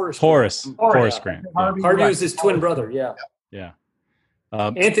Grant or Horace? Horace Grant. Harvey was his twin brother. Yeah. Yeah.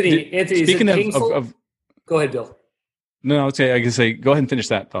 Anthony. Speaking of, go ahead, Bill. No, I can say go ahead and finish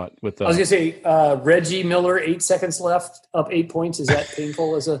that thought. I was going to say Reggie Miller, 8 seconds left, up 8 points. Is that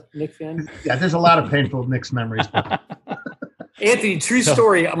painful as a Knicks fan? Yeah, there's a lot of painful Knicks memories. Anthony, true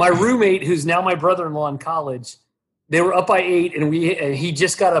story. My roommate, who's now my brother-in-law in college, they were up by 8, and he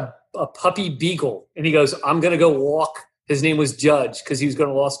just got a puppy beagle, and he goes, "I'm going to go walk." His name was Judge because he was going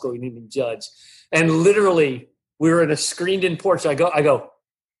to law school. He named him Judge, and literally we were in a screened-in porch. I go,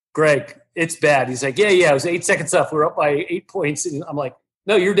 "Greg, it's bad." He's like, yeah, it was 8 seconds left. We're up by 8 points. And I'm like,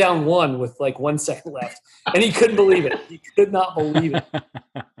 no, you're down 1 with like 1 second left. And he couldn't believe it. He could not believe it.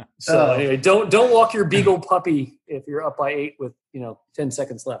 So anyway, don't walk your beagle puppy if you're up by 8 with, 10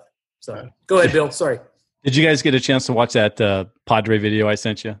 seconds left. So go ahead, Bill. Sorry. Did you guys get a chance to watch that Padre video I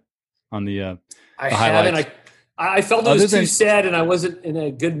sent you on the I haven't. I felt it was too sad, and I wasn't in a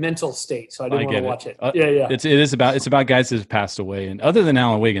good mental state, so I didn't want to watch it. Yeah. It's about guys that have passed away, and other than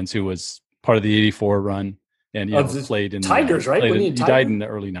Alan Wiggins, who was part of the '84 run and played in Tigers, right? He died in the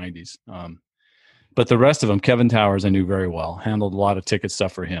early '90s. But the rest of them, Kevin Towers, I knew very well. Handled a lot of ticket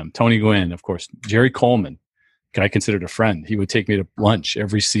stuff for him. Tony Gwynn, of course. Jerry Coleman, I considered a friend. He would take me to lunch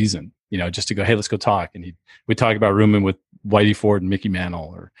every season, just to go, hey, let's go talk. And we'd talk about rooming with Whitey Ford and Mickey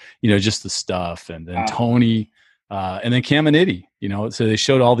Mantle, or just the stuff. And then Tony. And then Caminiti, so they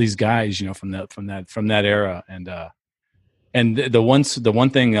showed all these guys, from that era, and the one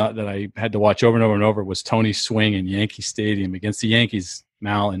thing that I had to watch over and over and over was Tony's swing in Yankee Stadium against the Yankees,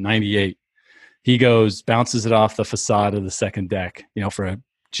 Mal, in '98. He bounces it off the facade of the second deck, for a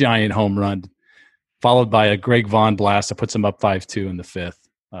giant home run, followed by a Greg Vaughn blast that puts him up 5-2 in the fifth,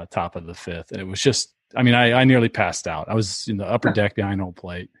 top of the fifth, and it was just, I nearly passed out. I was in the upper deck behind home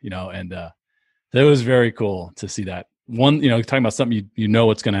plate, and it was very cool to see that one, talking about something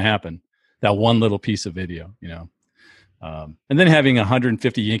what's going to happen, that one little piece of video, and then having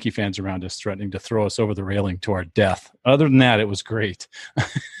 150 Yankee fans around us threatening to throw us over the railing to our death. Other than that, it was great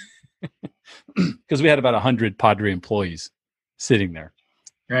because we had about 100 Padre employees sitting there,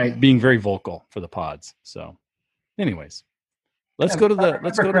 right, being very vocal for the Pods. So, anyways, let's go to the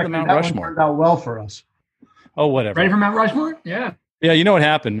Mount Rushmore. Turned out well for us. Oh, whatever. Ready for Mount Rushmore? Yeah. Yeah, you know what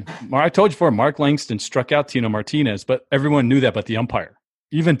happened? I told you before, Mark Langston struck out Tino Martinez, but everyone knew that but the umpire.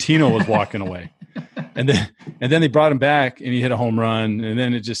 Even Tino was walking away. And then they brought him back and he hit a home run, and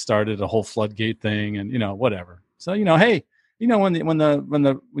then it just started a whole floodgate thing, and whatever. So, hey, when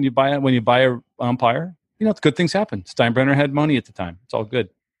you buy an umpire, good things happen. Steinbrenner had money at the time. It's all good.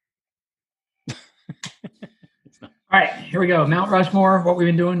 All right, here we go. Mount Rushmore. What we've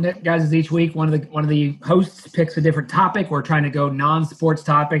been doing, guys, is each week one of the hosts picks a different topic. We're trying to go non-sports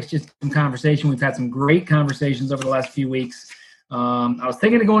topics, just some conversation. We've had some great conversations over the last few weeks. I was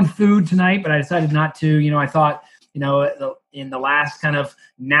thinking of going food tonight, but I decided not to. I thought, in the last kind of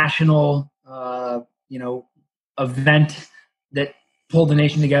national, event that pulled the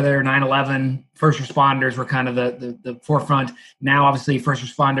nation together, 9/11, first responders were kind of the forefront. Now, obviously, first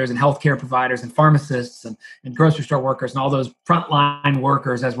responders and healthcare providers and pharmacists and grocery store workers and all those frontline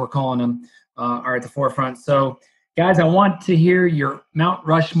workers, as we're calling them, are at the forefront. So, guys, I want to hear your Mount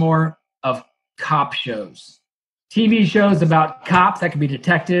Rushmore of cop shows. TV shows about cops. That could be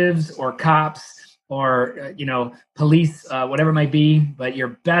detectives or cops or, police, whatever it might be. But your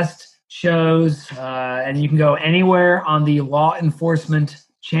best shows, and you can go anywhere on the law enforcement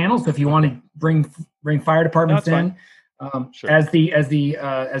channel. So if you want to bring fire departments in, sure. as the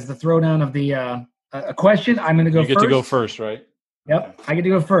throwdown of the a question, I'm going to go. You get first. to go first, right? Yep, I get to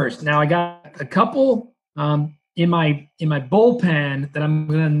go first. Now I got a couple in my bullpen that I'm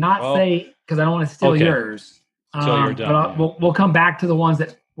going to not say because I don't want to steal yours. So you're done. But we'll come back to the ones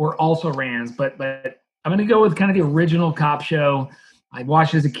that were also Rans. But I'm going to go with kind of the original cop show. I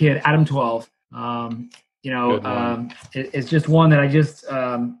watched as a kid, Adam 12. It's just one that I just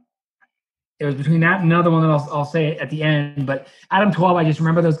it was between that and another one that I'll say at the end. But Adam 12, I just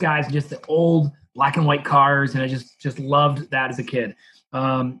remember those guys, just the old black and white cars, and I just loved that as a kid.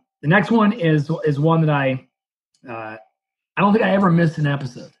 The next one is one that I don't think I ever missed an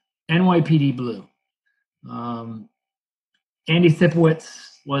episode. NYPD Blue. Andy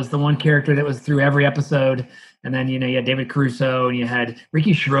Sipowicz, was the one character that was through every episode. And then, you had David Caruso, and you had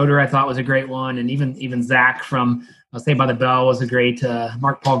Ricky Schroeder, I thought was a great one. And even Zach from Saved by the Bell was a great,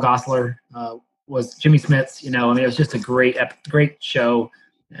 Mark Paul Gosselaar was Jimmy Smits, it was just a great show.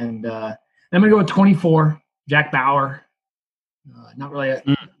 And I'm going to go with 24, Jack Bauer. Not really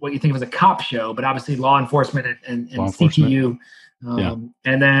what you think of as a cop show, but obviously law enforcement and CTU.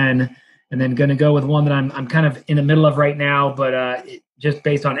 And then going to go with one that I'm kind of in the middle of right now, but just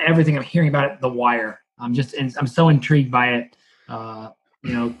based on everything I'm hearing about it, The Wire. I'm so intrigued by it.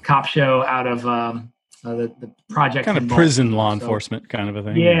 Cop show out of the project. Kind of prison law enforcement kind of a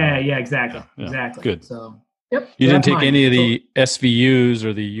thing. Yeah, exactly. Yeah. Exactly. Good. So, yep. You didn't take any of the SVUs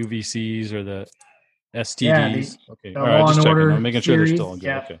or the UVCs or the STDs? Okay. All right, just checking. I'm making sure they're still good.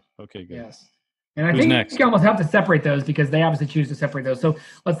 Yeah. Okay, good. Yes. And I think next? You almost have to separate those because they obviously choose to separate those. So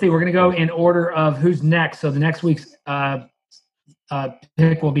let's see. We're going to go in order of who's next. So the next week's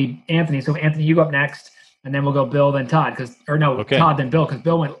pick will be Anthony. So Anthony, you go up next, and then we'll go Bill, then Todd. Todd, then Bill, because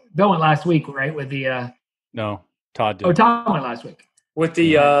Bill went last week, right? With the no, Todd did. Oh, Todd went last week with the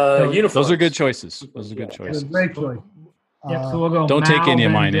uniforms. Those are good choices. Those are good choices. Great choice. So we'll go. Don't take any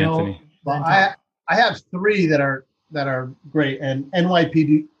of mine, Bill, Anthony. Well, I have three that are great, and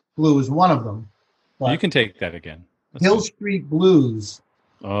NYPD Blue is one of them. You can take that again. Hill Street Blues.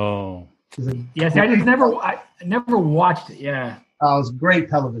 Oh. Yes, I never watched it. Yeah. It was a great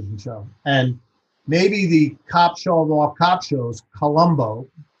television show. And maybe the cop show of all cop shows, Columbo.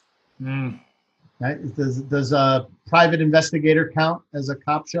 Right? Does a private investigator count as a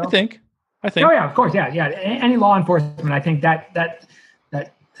cop show? I think. Oh yeah, of course, yeah. Any law enforcement, I think that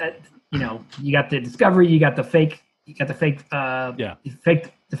you got the discovery, you got the fake, the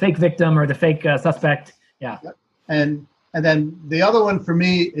fake victim or the fake suspect. Yeah. Yep. And then the other one for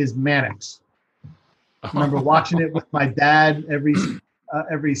me is Mannix. I remember watching it with my dad every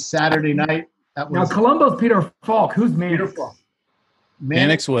Saturday night. Now Columbo's Peter Falk. Who's Mannix? Peter Falk.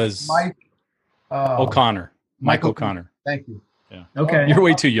 Mannix was Mike O'Connor. Mike O'Connor. Thank you. Yeah. Okay. You're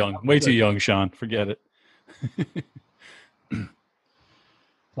way too young. Way too young, Sean. Forget it.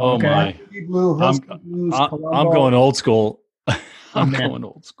 My! I'm going old school. I'm going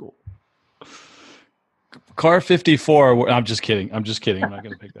old school. Car 54. I'm just kidding. I'm not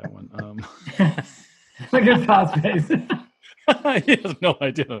going to pick that one. Look at Todd's face. He has no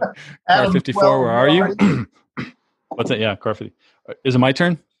idea. Car 54. Where are you? What's that? Yeah, car 50. Is it my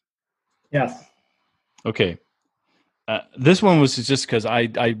turn? Yes. Okay. This one was just because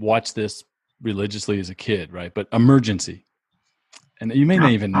I watched this religiously as a kid, right? But Emergency. And you may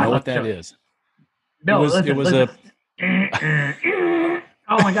not even know what that is. Bill, it was a.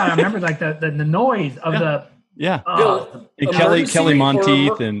 Oh my God! I remember like the noise of the. Yeah. Bill, and Kelly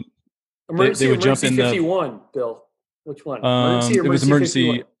Monteith and they would jump in 51. Bill, which one? It was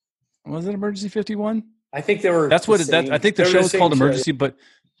Emergency. 51? Was it Emergency 51? I think they were. That's what. I think the show is called Emergency, but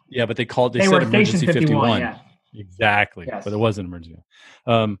yeah, but they said Emergency 51. Yeah. Exactly, yes. But it wasn't Emergency.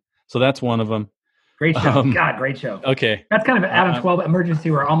 So that's one of them. Great show. God, great show. Okay. That's kind of Adam 12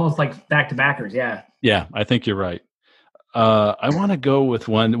 Emergency. We're almost like back-to-backers. Yeah. Yeah, I think you're right. I want to go with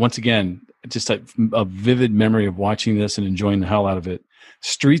one, once again, just a vivid memory of watching this and enjoying the hell out of it.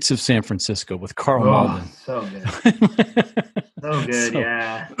 Streets of San Francisco with Carl Malden. So good. So good,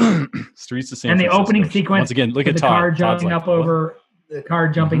 yeah. Streets of San Francisco. And the opening sequence. Once again, look at the Todd. Car jumping up over the car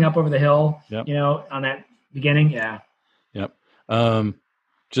jumping up over the hill. Yep. On that beginning. Yeah. Yep.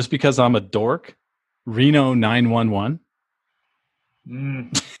 Just because I'm a dork. Reno 911.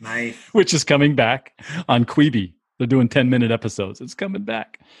 Nice. Which is coming back on Quibi. They're doing 10-minute episodes. It's coming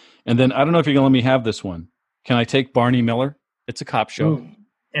back. And then I don't know if you're going to let me have this one. Can I take Barney Miller? It's a cop show.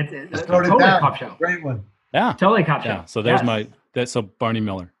 It's a totally cop show. Great one. Yeah. Totally cop show. Yeah. So there's so Barney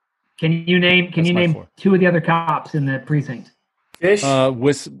Miller. Can you name two of the other cops in the precinct? Fish.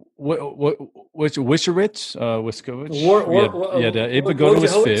 Wiskowitz, Wiskowitz. Abe Vigoda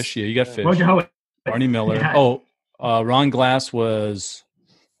was Fish. Yeah, you got Fish. Barney Miller. Yeah. Ron Glass was,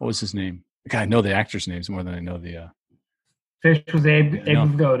 what was his name? God, I know the actors' names more than I know the. Fish was Abe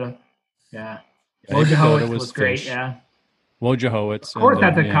Vigoda. Yeah. Wojciechowicz was great. Fish. Yeah. Wojciechowicz. Of course,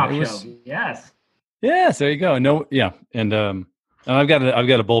 that's a cop show. Yes. Yes, there you go. No, yeah, and I've got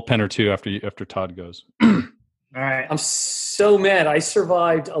a bullpen or two after Todd goes. All right. I'm so mad. I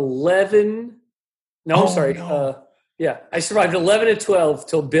survived 11. No, I'm sorry. No. I survived 11 and 12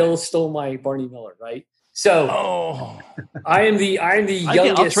 till Bill stole my Barney Miller. Right. So I am the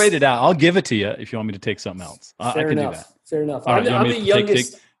youngest. I'll trade it out. I'll give it to you if you want me to take something else. I can do that. Fair enough. Right, I'm the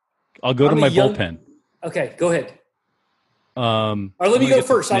youngest. I'll go to my bullpen. Okay, go ahead. Or let me go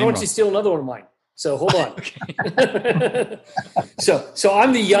first. I don't want you to steal another one of mine. So hold on. so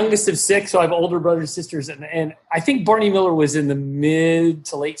I'm the youngest of 6. So I have older brothers and sisters, and I think Barney Miller was in the mid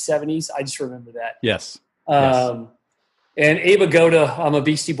to late 70s. I just remember that. Yes. And Abe Agoda, I'm a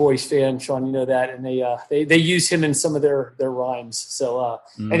Beastie Boys fan, Sean, you know that, and they use him in some of their rhymes. So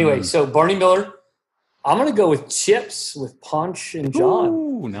anyway, so Barney Miller. I'm going to go with Chips with Punch and John.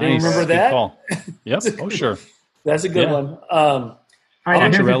 Ooh, nice. Remember that? Good call. Yep. Oh, sure. That's a good one. All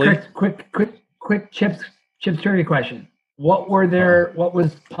right, now here's a quick Chips trivia question. What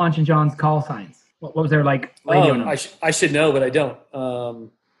was Punch and John's call signs? What was their radio number? I should know, but I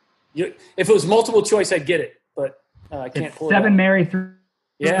don't. If it was multiple choice, I'd get it, but I can't pull it. 7 Mary 3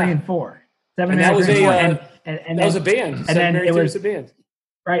 and 4. 7 and Mary that was 3 a and 4. And that was a band. And then Mary it 3 was a band.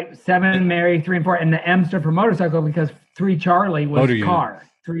 Right, 7 Mary 3 and 4, and the M stood for motorcycle because 3 Charlie was Motor car.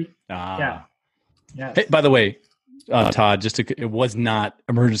 Unit. 3. Yeah. Hey, by the way, Todd, it was not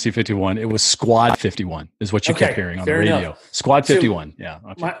Emergency 51. It was Squad 51 is what you kept hearing on the radio. Enough. Squad 51. So, yeah.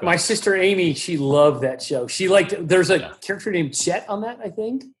 My sister Amy, she loved that show. She there's a character named Chet on that, I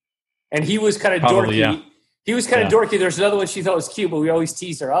think. And he was kind of dorky. Yeah. He was kind of dorky. There's another one she thought was cute, but we always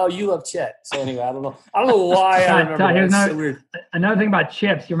teased her. Oh, you love Chet. So anyway, I don't know why I remember that. It's so weird. Another thing about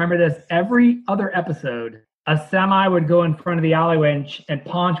Chips, you remember this? Every other episode, a semi would go in front of the alleyway and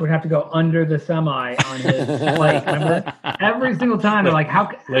Ponch would have to go under the semi on his bike. Remember? Every single time, they're like,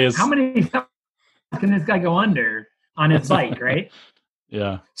 how many steps can this guy go under on his bike, right?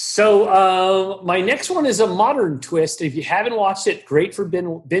 Yeah. So my next one is a modern twist. If you haven't watched it, great for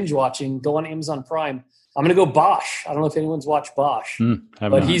binge watching. Go on Amazon Prime. I'm going to go Bosch. I don't know if anyone's watched Bosch,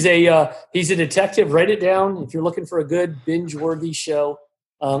 but he's a detective. Write it down. If you're looking for a good binge-worthy show,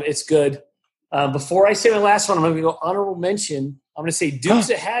 it's good. Before I say my last one, I'm going to go honorable mention. I'm going to say Dukes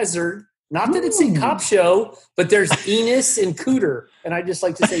of Hazzard. Not that it's a cop show, but there's Enos and Cooter, and I just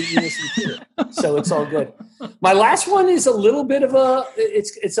like to say Enos and Cooter. So it's all good. My last one is a little bit of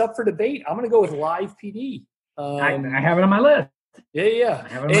it's up for debate. I'm going to go with Live PD. I have it on my list. Yeah.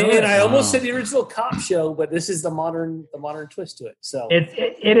 And I almost said the original cop show, but this is the modern twist to it. So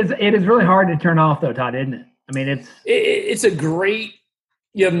it is really hard to turn off though, Todd, isn't it? I mean, it's a great.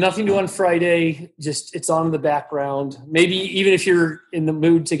 You have nothing to do on Friday. Just it's on in the background. Maybe even if you're in the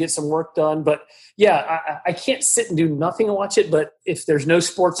mood to get some work done. But yeah, I can't sit and do nothing and watch it. But if there's no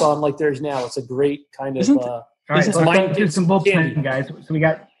sports on like there's now, it's a great kind of. All right, so let's do some bullpen, guys. So we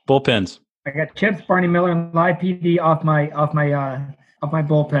got bullpens. I got Chips, Barney Miller, and Live PD off my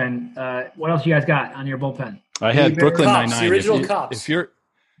bullpen. What else you guys got on your bullpen? I had Brooklyn Nine-Nine. The original Cops. If you're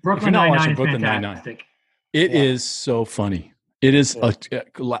Brooklyn not Nine-Nine watching is Brooklyn fantastic. Nine-Nine, it is so funny. It is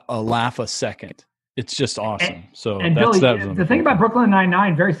a laugh a second. It's just awesome. And Billy, the thing about Brooklyn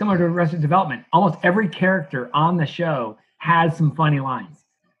Nine-Nine, very similar to Arrested Development, almost every character on the show has some funny lines.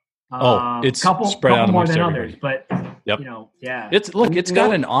 It's couple spread out more amongst than everybody. others, but It's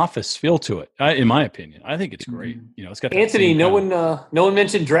got an office feel to it. In my opinion, I think it's great. It's got Anthony. No one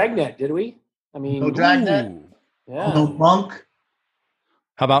mentioned Dragnet, did we? I mean, no Dragnet. Yeah. No Monk.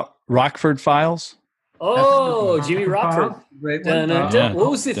 How about Rockford Files? Oh, Jimmy Rockford. Great one.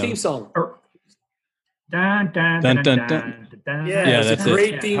 What was the theme song? Dun, dun, Dun, dun, dun, dun, dun. dun, Yeah, that's a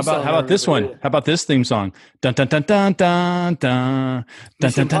great it. theme How song. about this one? How about this theme song? Dun dun dun dun dun dun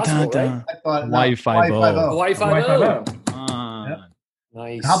dun dun dun dun. I thought Hawaii 5-0. Hawaii 5-0.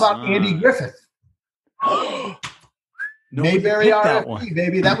 Nice. How about Andy Griffith? Mayberry RFP,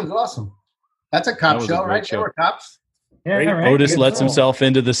 baby. That was awesome. That's a cop show, right? They were cops. Yeah, right. Otis lets himself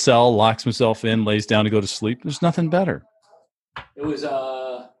into the cell, locks himself in, lays down to go to sleep. There's nothing better. It was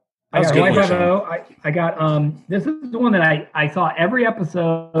I got Hawaii 5-0. I got this is the one that I saw every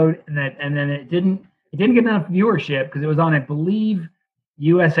episode and then it didn't get enough viewership because it was on, I believe,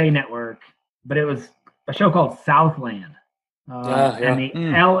 USA Network, but it was a show called Southland. And the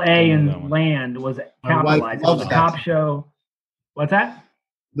LA and land was capitalized. It was a cop show. What's that?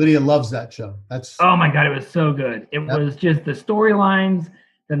 Lydia loves that show. Oh my God, it was so good. It was just the storylines,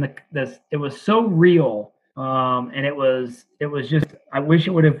 then it was so real. And it was just, I wish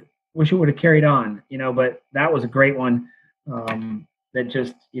it would have carried on, but that was a great one. That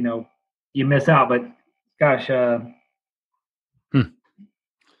just, you miss out, but gosh, damn,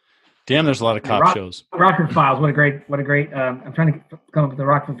 there's a lot of cop shows. Rockford Files, what a great, I'm trying to come up with the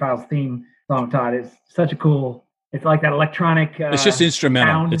Rockford Files theme song, Todd. It's such a cool, it's like that electronic it's just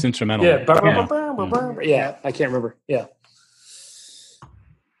instrumental. sound. It's instrumental. Yeah, I can't remember. Yeah.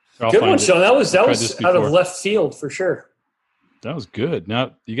 Good one, Sean. That was out of left field for sure. That was good.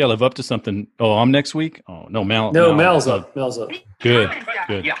 Now you got to live up to something. Oh, I'm next week. Oh no, Mel's up. Mel's up. Good.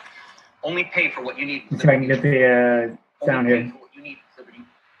 Yeah. Only pay for what you need. So I can get the sound here.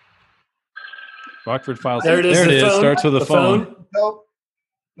 Rockford Files. There it is. There it is. Phone. Starts with a phone. Nope.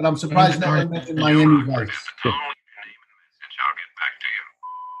 But I'm surprised no one mentioned Miami Vice. Yeah.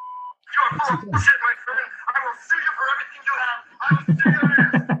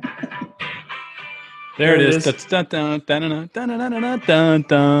 There it is. Dun, dun, dun, dun, dun, dun, dun, dun,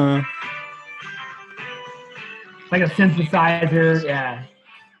 dun. Like a synthesizer, yeah.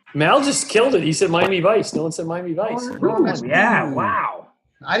 Mal just killed it. He said Miami Vice. No one said Miami Vice. Yeah, wow.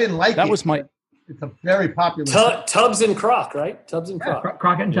 I didn't like That it. was my It's a very popular. Tubbs and Croc, right? Tubbs and Yeah, Croc.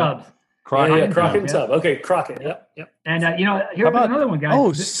 Crockett and Tubbs. Crockett. Crockett and yeah. Tubb. Okay, Crockett. Yep. And, here's How about another one, guys.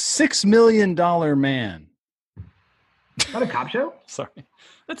 Oh, $6 million man. Is that a cop show? Sorry.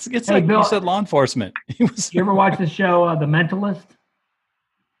 It's Hey, like Bill, you said law enforcement. He was. You ever watch the show The Mentalist?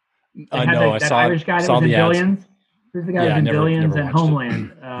 I know. I that saw Irish guy that saw was in the ads. Billions. Who's the guy Yeah, who's in never Billions and watched it.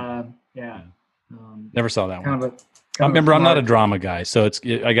 Homeland? Yeah. Never saw that one. Kind of I remember I'm not a smart- drama guy, so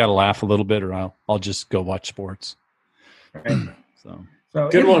I got to laugh a little bit, or I'll just go watch sports. Right. So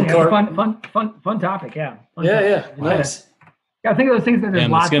Good one, interesting. Cart. Fun topic. Yeah. Fun Yeah. topic. Nice. Yeah, I think of those things that there's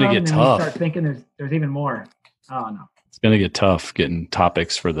And it's lots of, gonna and get then you tough. start thinking there's even more. Oh no. it's gonna get tough getting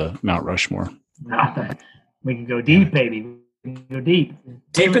topics for the Mount Rushmore. We can go deep, baby. We can go deep.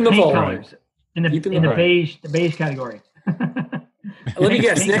 Deep in the Paint vault. colors. In the Vault. beige category. Let me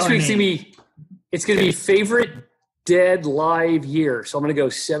guess. Paint Next color week's it's going to be favorite dead live year. So I'm going to go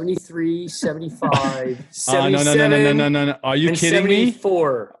 73, 75, 77. No. Are you and kidding me?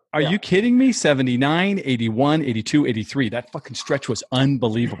 74. Are you kidding me? 79, 81, 82, 83. That fucking stretch was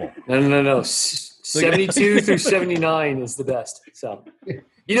unbelievable. No. 72 through 79 is the best. So,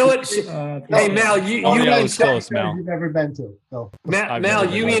 you know what? Hey, Mal, you yeah, it and was Sean, close, Mal. You've ever been to. So. I've Mal, never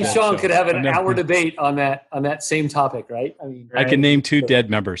you, been me, to and that Sean show. could have an I've never hour been. debate on that same topic, right? I mean, I can name 2 dead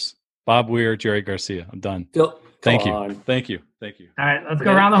members: Bob Weir, Jerry Garcia. I'm done. Phil, Thank come you. on. Thank you. All right, let's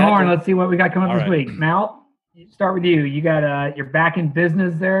go around the horn. Let's see what we got coming up All this right. week. Mal, start with you. You got you're back in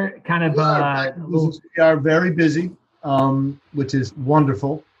business there. Kind of We are very busy, which is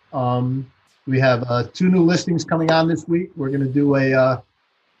wonderful. We have 2 new listings coming on this week. We're going to do a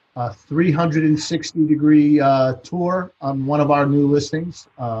 360-degree tour on one of our new listings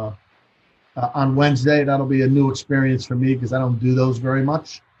on Wednesday. That'll be a new experience for me because I don't do those very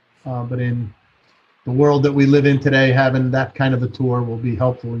much. But in the world that we live in today, having that kind of a tour will be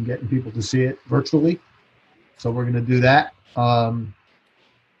helpful in getting people to see it virtually. So we're going to do that.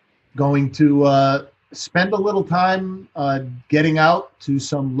 Going to spend a little time getting out to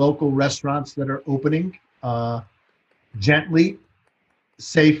some local restaurants that are opening gently,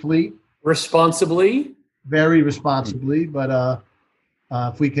 safely, Responsibly. very responsibly. But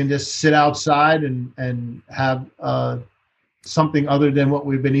if we can just sit outside and have something other than what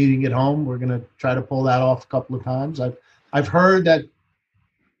we've been eating at home, we're going to try to pull that off a couple of times. I've heard that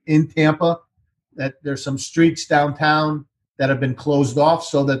in Tampa that there's some streets downtown that have been closed off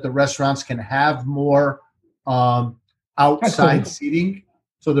so that the restaurants can have more outside seating.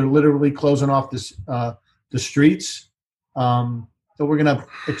 So they're literally closing off the streets. So we're going to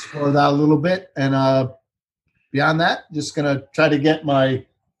explore that a little bit. And beyond that, just going to try to get my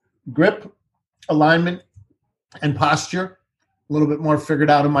grip, alignment, and posture a little bit more figured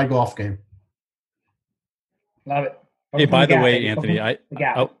out in my golf game. love it. Hey, by the way, Anthony, on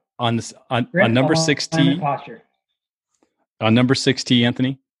number 6T, posture. on number 6T,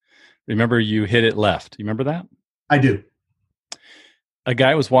 Anthony, remember you hit it left. You remember that? I do. A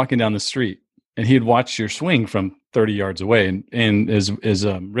guy was walking down the street and he had watched your swing from 30 yards away. And as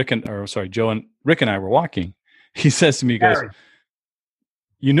Joe and Rick and I were walking, he says to me, he goes, Gary.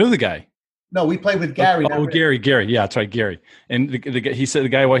 "You knew the guy." No, we played with Gary. Oh, Gary. Yeah, that's right, Gary. And he said, the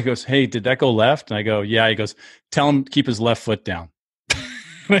guy goes, "Hey, did that go left?" And I go, "Yeah." He goes, "Tell him to keep his left foot down."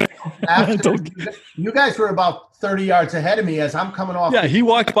 You guys were about 30 yards ahead of me as I'm coming off. Yeah, he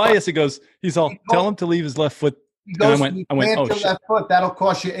walked by us. He's all, "Tell him to leave his left foot." He goes, And I went, "Oh your shit." left foot, that'll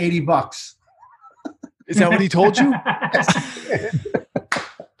cost you $80. Is that what he told you?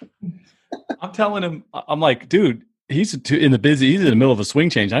 I'm telling him, I'm like, dude, he's in the middle of a swing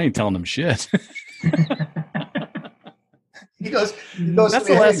change. I ain't telling him shit. He goes, That's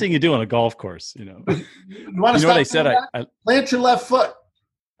the last thing you do on a golf course, you know. You want to what they said? Plant your left foot.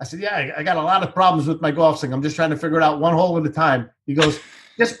 I said, yeah, I got a lot of problems with my golf swing. I'm just trying to figure it out one hole at a time. He goes,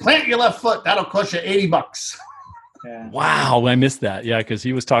 just plant your left foot. That'll cost you $80. Yeah. Wow, I missed that. Yeah, because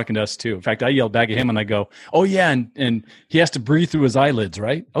he was talking to us too. In fact, I yelled back at him and I go, "Oh yeah, and he has to breathe through his eyelids,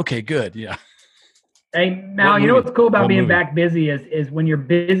 right? Okay, good. Yeah." Hey, Mal, you know what's cool about being back busy is when you're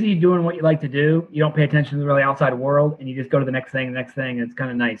busy doing what you like to do, you don't pay attention to the really outside world, and you just go to the next thing. It's kind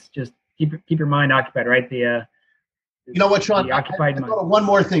of nice. Just keep your mind occupied, right? You know what, Sean? The occupied I mind. thought of one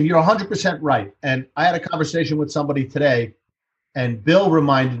more thing. You're 100% right. And I had a conversation with somebody today, and Bill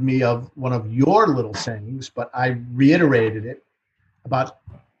reminded me of one of your little sayings, but I reiterated it about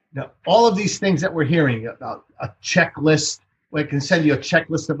all of these things that we're hearing about a checklist. We can send you a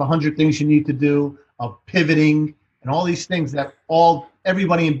checklist of 100 things you need to do, of pivoting, and all these things that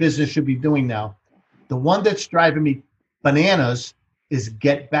everybody in business should be doing now. The one that's driving me bananas is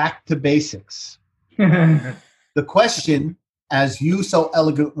get back to basics. The question, as you so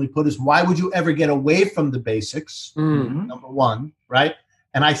elegantly put, is why would you ever get away from the basics? Mm-hmm. Number one, right?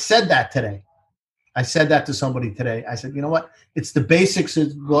 And I said that today. I said that to somebody today. I said, you know what? It's the basics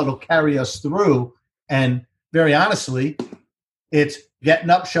is what'll carry us through. And very honestly, it's getting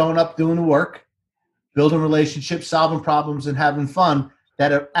up, showing up, doing the work, building relationships, solving problems, and having fun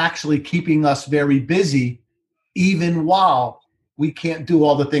that are actually keeping us very busy, even while we can't do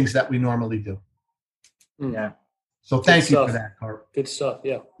all the things that we normally do. Yeah. So thank you for that, Carp. Good stuff.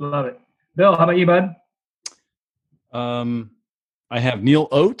 Yeah. Love it. Bill, how about you, bud? I have Neil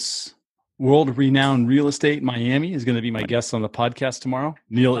Oates, world-renowned real estate Miami, is going to be my guest on the podcast tomorrow.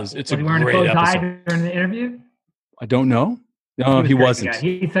 Neil it's a great episode. During the interview? I don't know. No, he wasn't.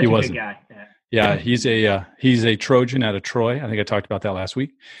 He's such a good guy. Yeah, he's a Trojan out of Troy. I think I talked about that last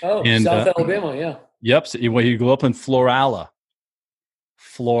week. Oh, and, South Alabama, yeah. Yep. So you grew up in Florala.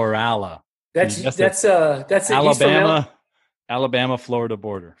 That's Alabama, Florida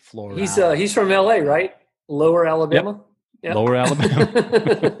border. He's from LA, right? Lower Alabama. Yep. Lower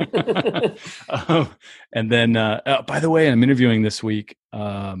Alabama. And then, by the way, I'm interviewing this week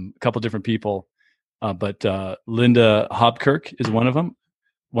a couple different people, but Linda Hobkirk is one of them,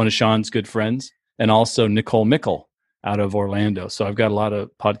 one of Sean's good friends, and also Nicole Mickle out of Orlando. So I've got a lot of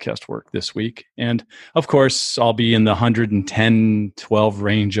podcast work this week. And of course, I'll be in the 110, 12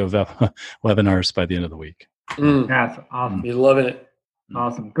 range of webinars by the end of the week. That's awesome. You're loving it.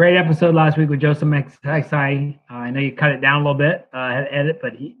 Awesome. Great episode last week with Joseph Maxai. I know you cut it down a little bit, had to edit,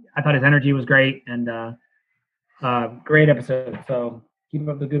 but I thought his energy was great, and great episode. So keep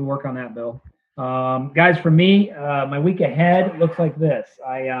up the good work on that, Bill. Guys, for me, my week ahead looks like this.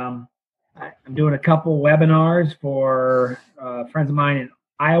 I'm doing a couple webinars for friends of mine in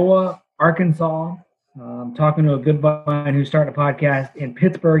Iowa, Arkansas. I'm talking to a good buddy of mine who's starting a podcast in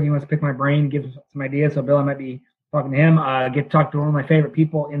Pittsburgh. He wants to pick my brain, give some ideas. So, Bill, I might be talking to him. Get to talk to one of my favorite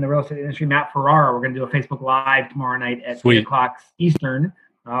people in the real estate industry, Matt Ferrara. We're going to do a Facebook Live tomorrow night at 3 o'clock Eastern.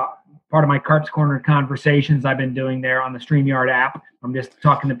 Part of my Carp's Corner conversations I've been doing there on the StreamYard app. I'm just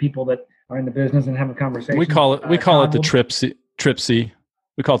talking to people that are in the business and having conversations. We call it the Trip C.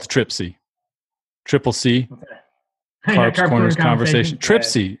 We call it the Trip C. Triple C. Carp's Corners conversation. Trip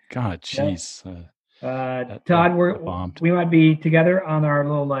C. God, jeez. Todd, we might be together on our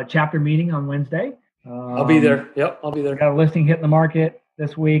little chapter meeting on Wednesday. I'll be there. Yep, I'll be there. Got a listing hitting the market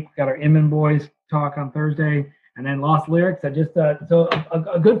this week. Got our Inman Boys talk on Thursday, and then Lost Lyrics. So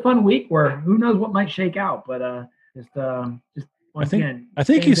a good fun week where who knows what might shake out, but just once again. I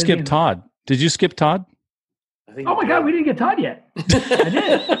think you skipped Todd. Did you skip Todd? Oh my God, we didn't get Todd yet. I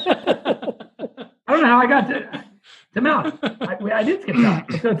did. I don't know how I got to Mount. I did skip Todd.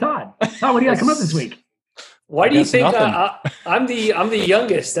 Let's go Todd. Todd, what do you got coming up this week? Why do you think I'm the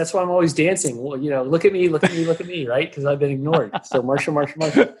youngest? That's why I'm always dancing. Well, look at me, right? Because I've been ignored. So Marshall.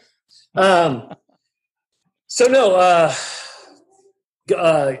 So no,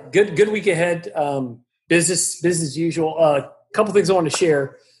 good week ahead. Business as usual. A couple things I want to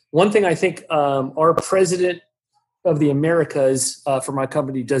share. One thing I think our president of the Americas for my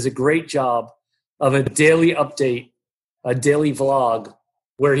company does a great job of a daily update, a daily vlog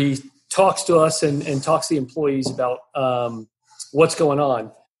where he talks to us and talks to the employees about what's going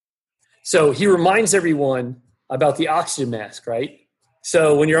on. So he reminds everyone about the oxygen mask, right?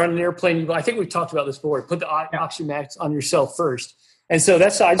 So when you're on an airplane, I think we've talked about this before, put the oxygen mask on yourself first. And so I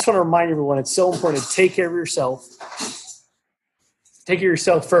just want to remind everyone, it's so important to take care of yourself. Take care of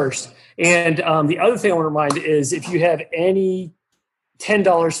yourself first. And the other thing I want to remind is if you have any $10,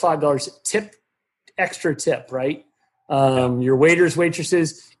 $5 extra tip, right? Your waiters,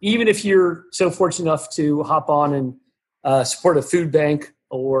 waitresses, even if you're so fortunate enough to hop on and support a food bank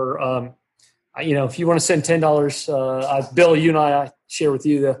or, if you want to send $10, Bill, you and I share with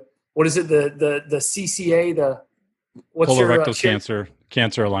you the CCA, what's colorectal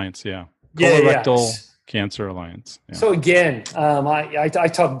cancer alliance. Yeah. Colorectal Cancer Alliance. Yeah. So again, I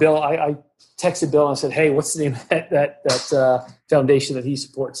talked Bill, I texted Bill and said, hey, what's the name of that foundation that he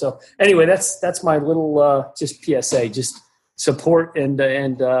supports? So anyway, that's my little just PSA. Just support and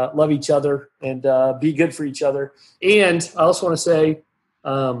love each other and be good for each other. And I also want to say,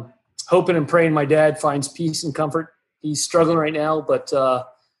 hoping and praying my dad finds peace and comfort he's struggling right now, but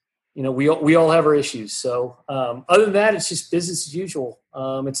we all have our issues. So other than that, it's just business as usual.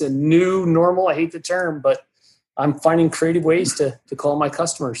 It's a new normal. I hate the term, but I'm finding creative ways to call my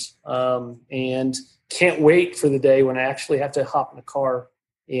customers, and can't wait for the day when I actually have to hop in a car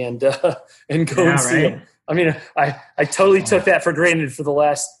and go and see them. I mean, I totally took that for granted for the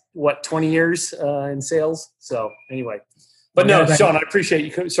last 20 years in sales. So anyway. But no, Sean, I appreciate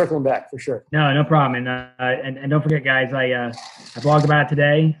you circling back for sure. No problem. And don't forget, guys, I blogged about it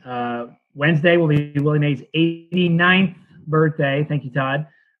today. Wednesday will be Willie Mays' 89th birthday. Thank you, Todd.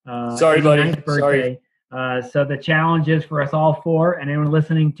 Sorry, buddy. Birthday. Sorry. So the challenge is for us all four and anyone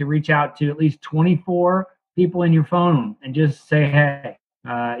listening to reach out to at least 24 people in your phone and just say hey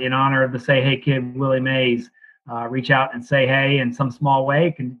in honor of the Say Hey Kid, Willie Mays. Reach out and say hey in some small way.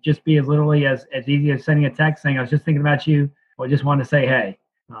 It can just be as literally as easy as sending a text saying, I was just thinking about you. I just wanted to say hey.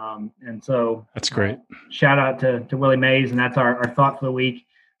 And so that's great. Shout out to Willie Mays, and that's our thought for the week.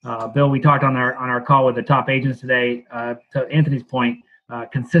 Bill, we talked on our call with the top agents today. To Anthony's point,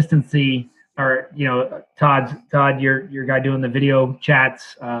 consistency, or Todd, your guy doing the video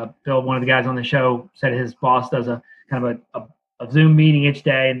chats. Bill, one of the guys on the show, said his boss does a kind of a Zoom meeting each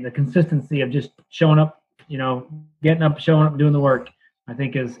day, and the consistency of just showing up, getting up, showing up, doing the work, I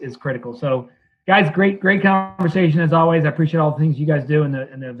think is critical. So. Guys, great conversation as always. I appreciate all the things you guys do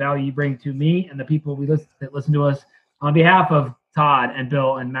and the value you bring to me and the people that listen to us. On behalf of Todd and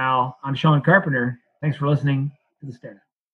Bill and Mal, I'm Sean Carpenter. Thanks for listening to the StareDown.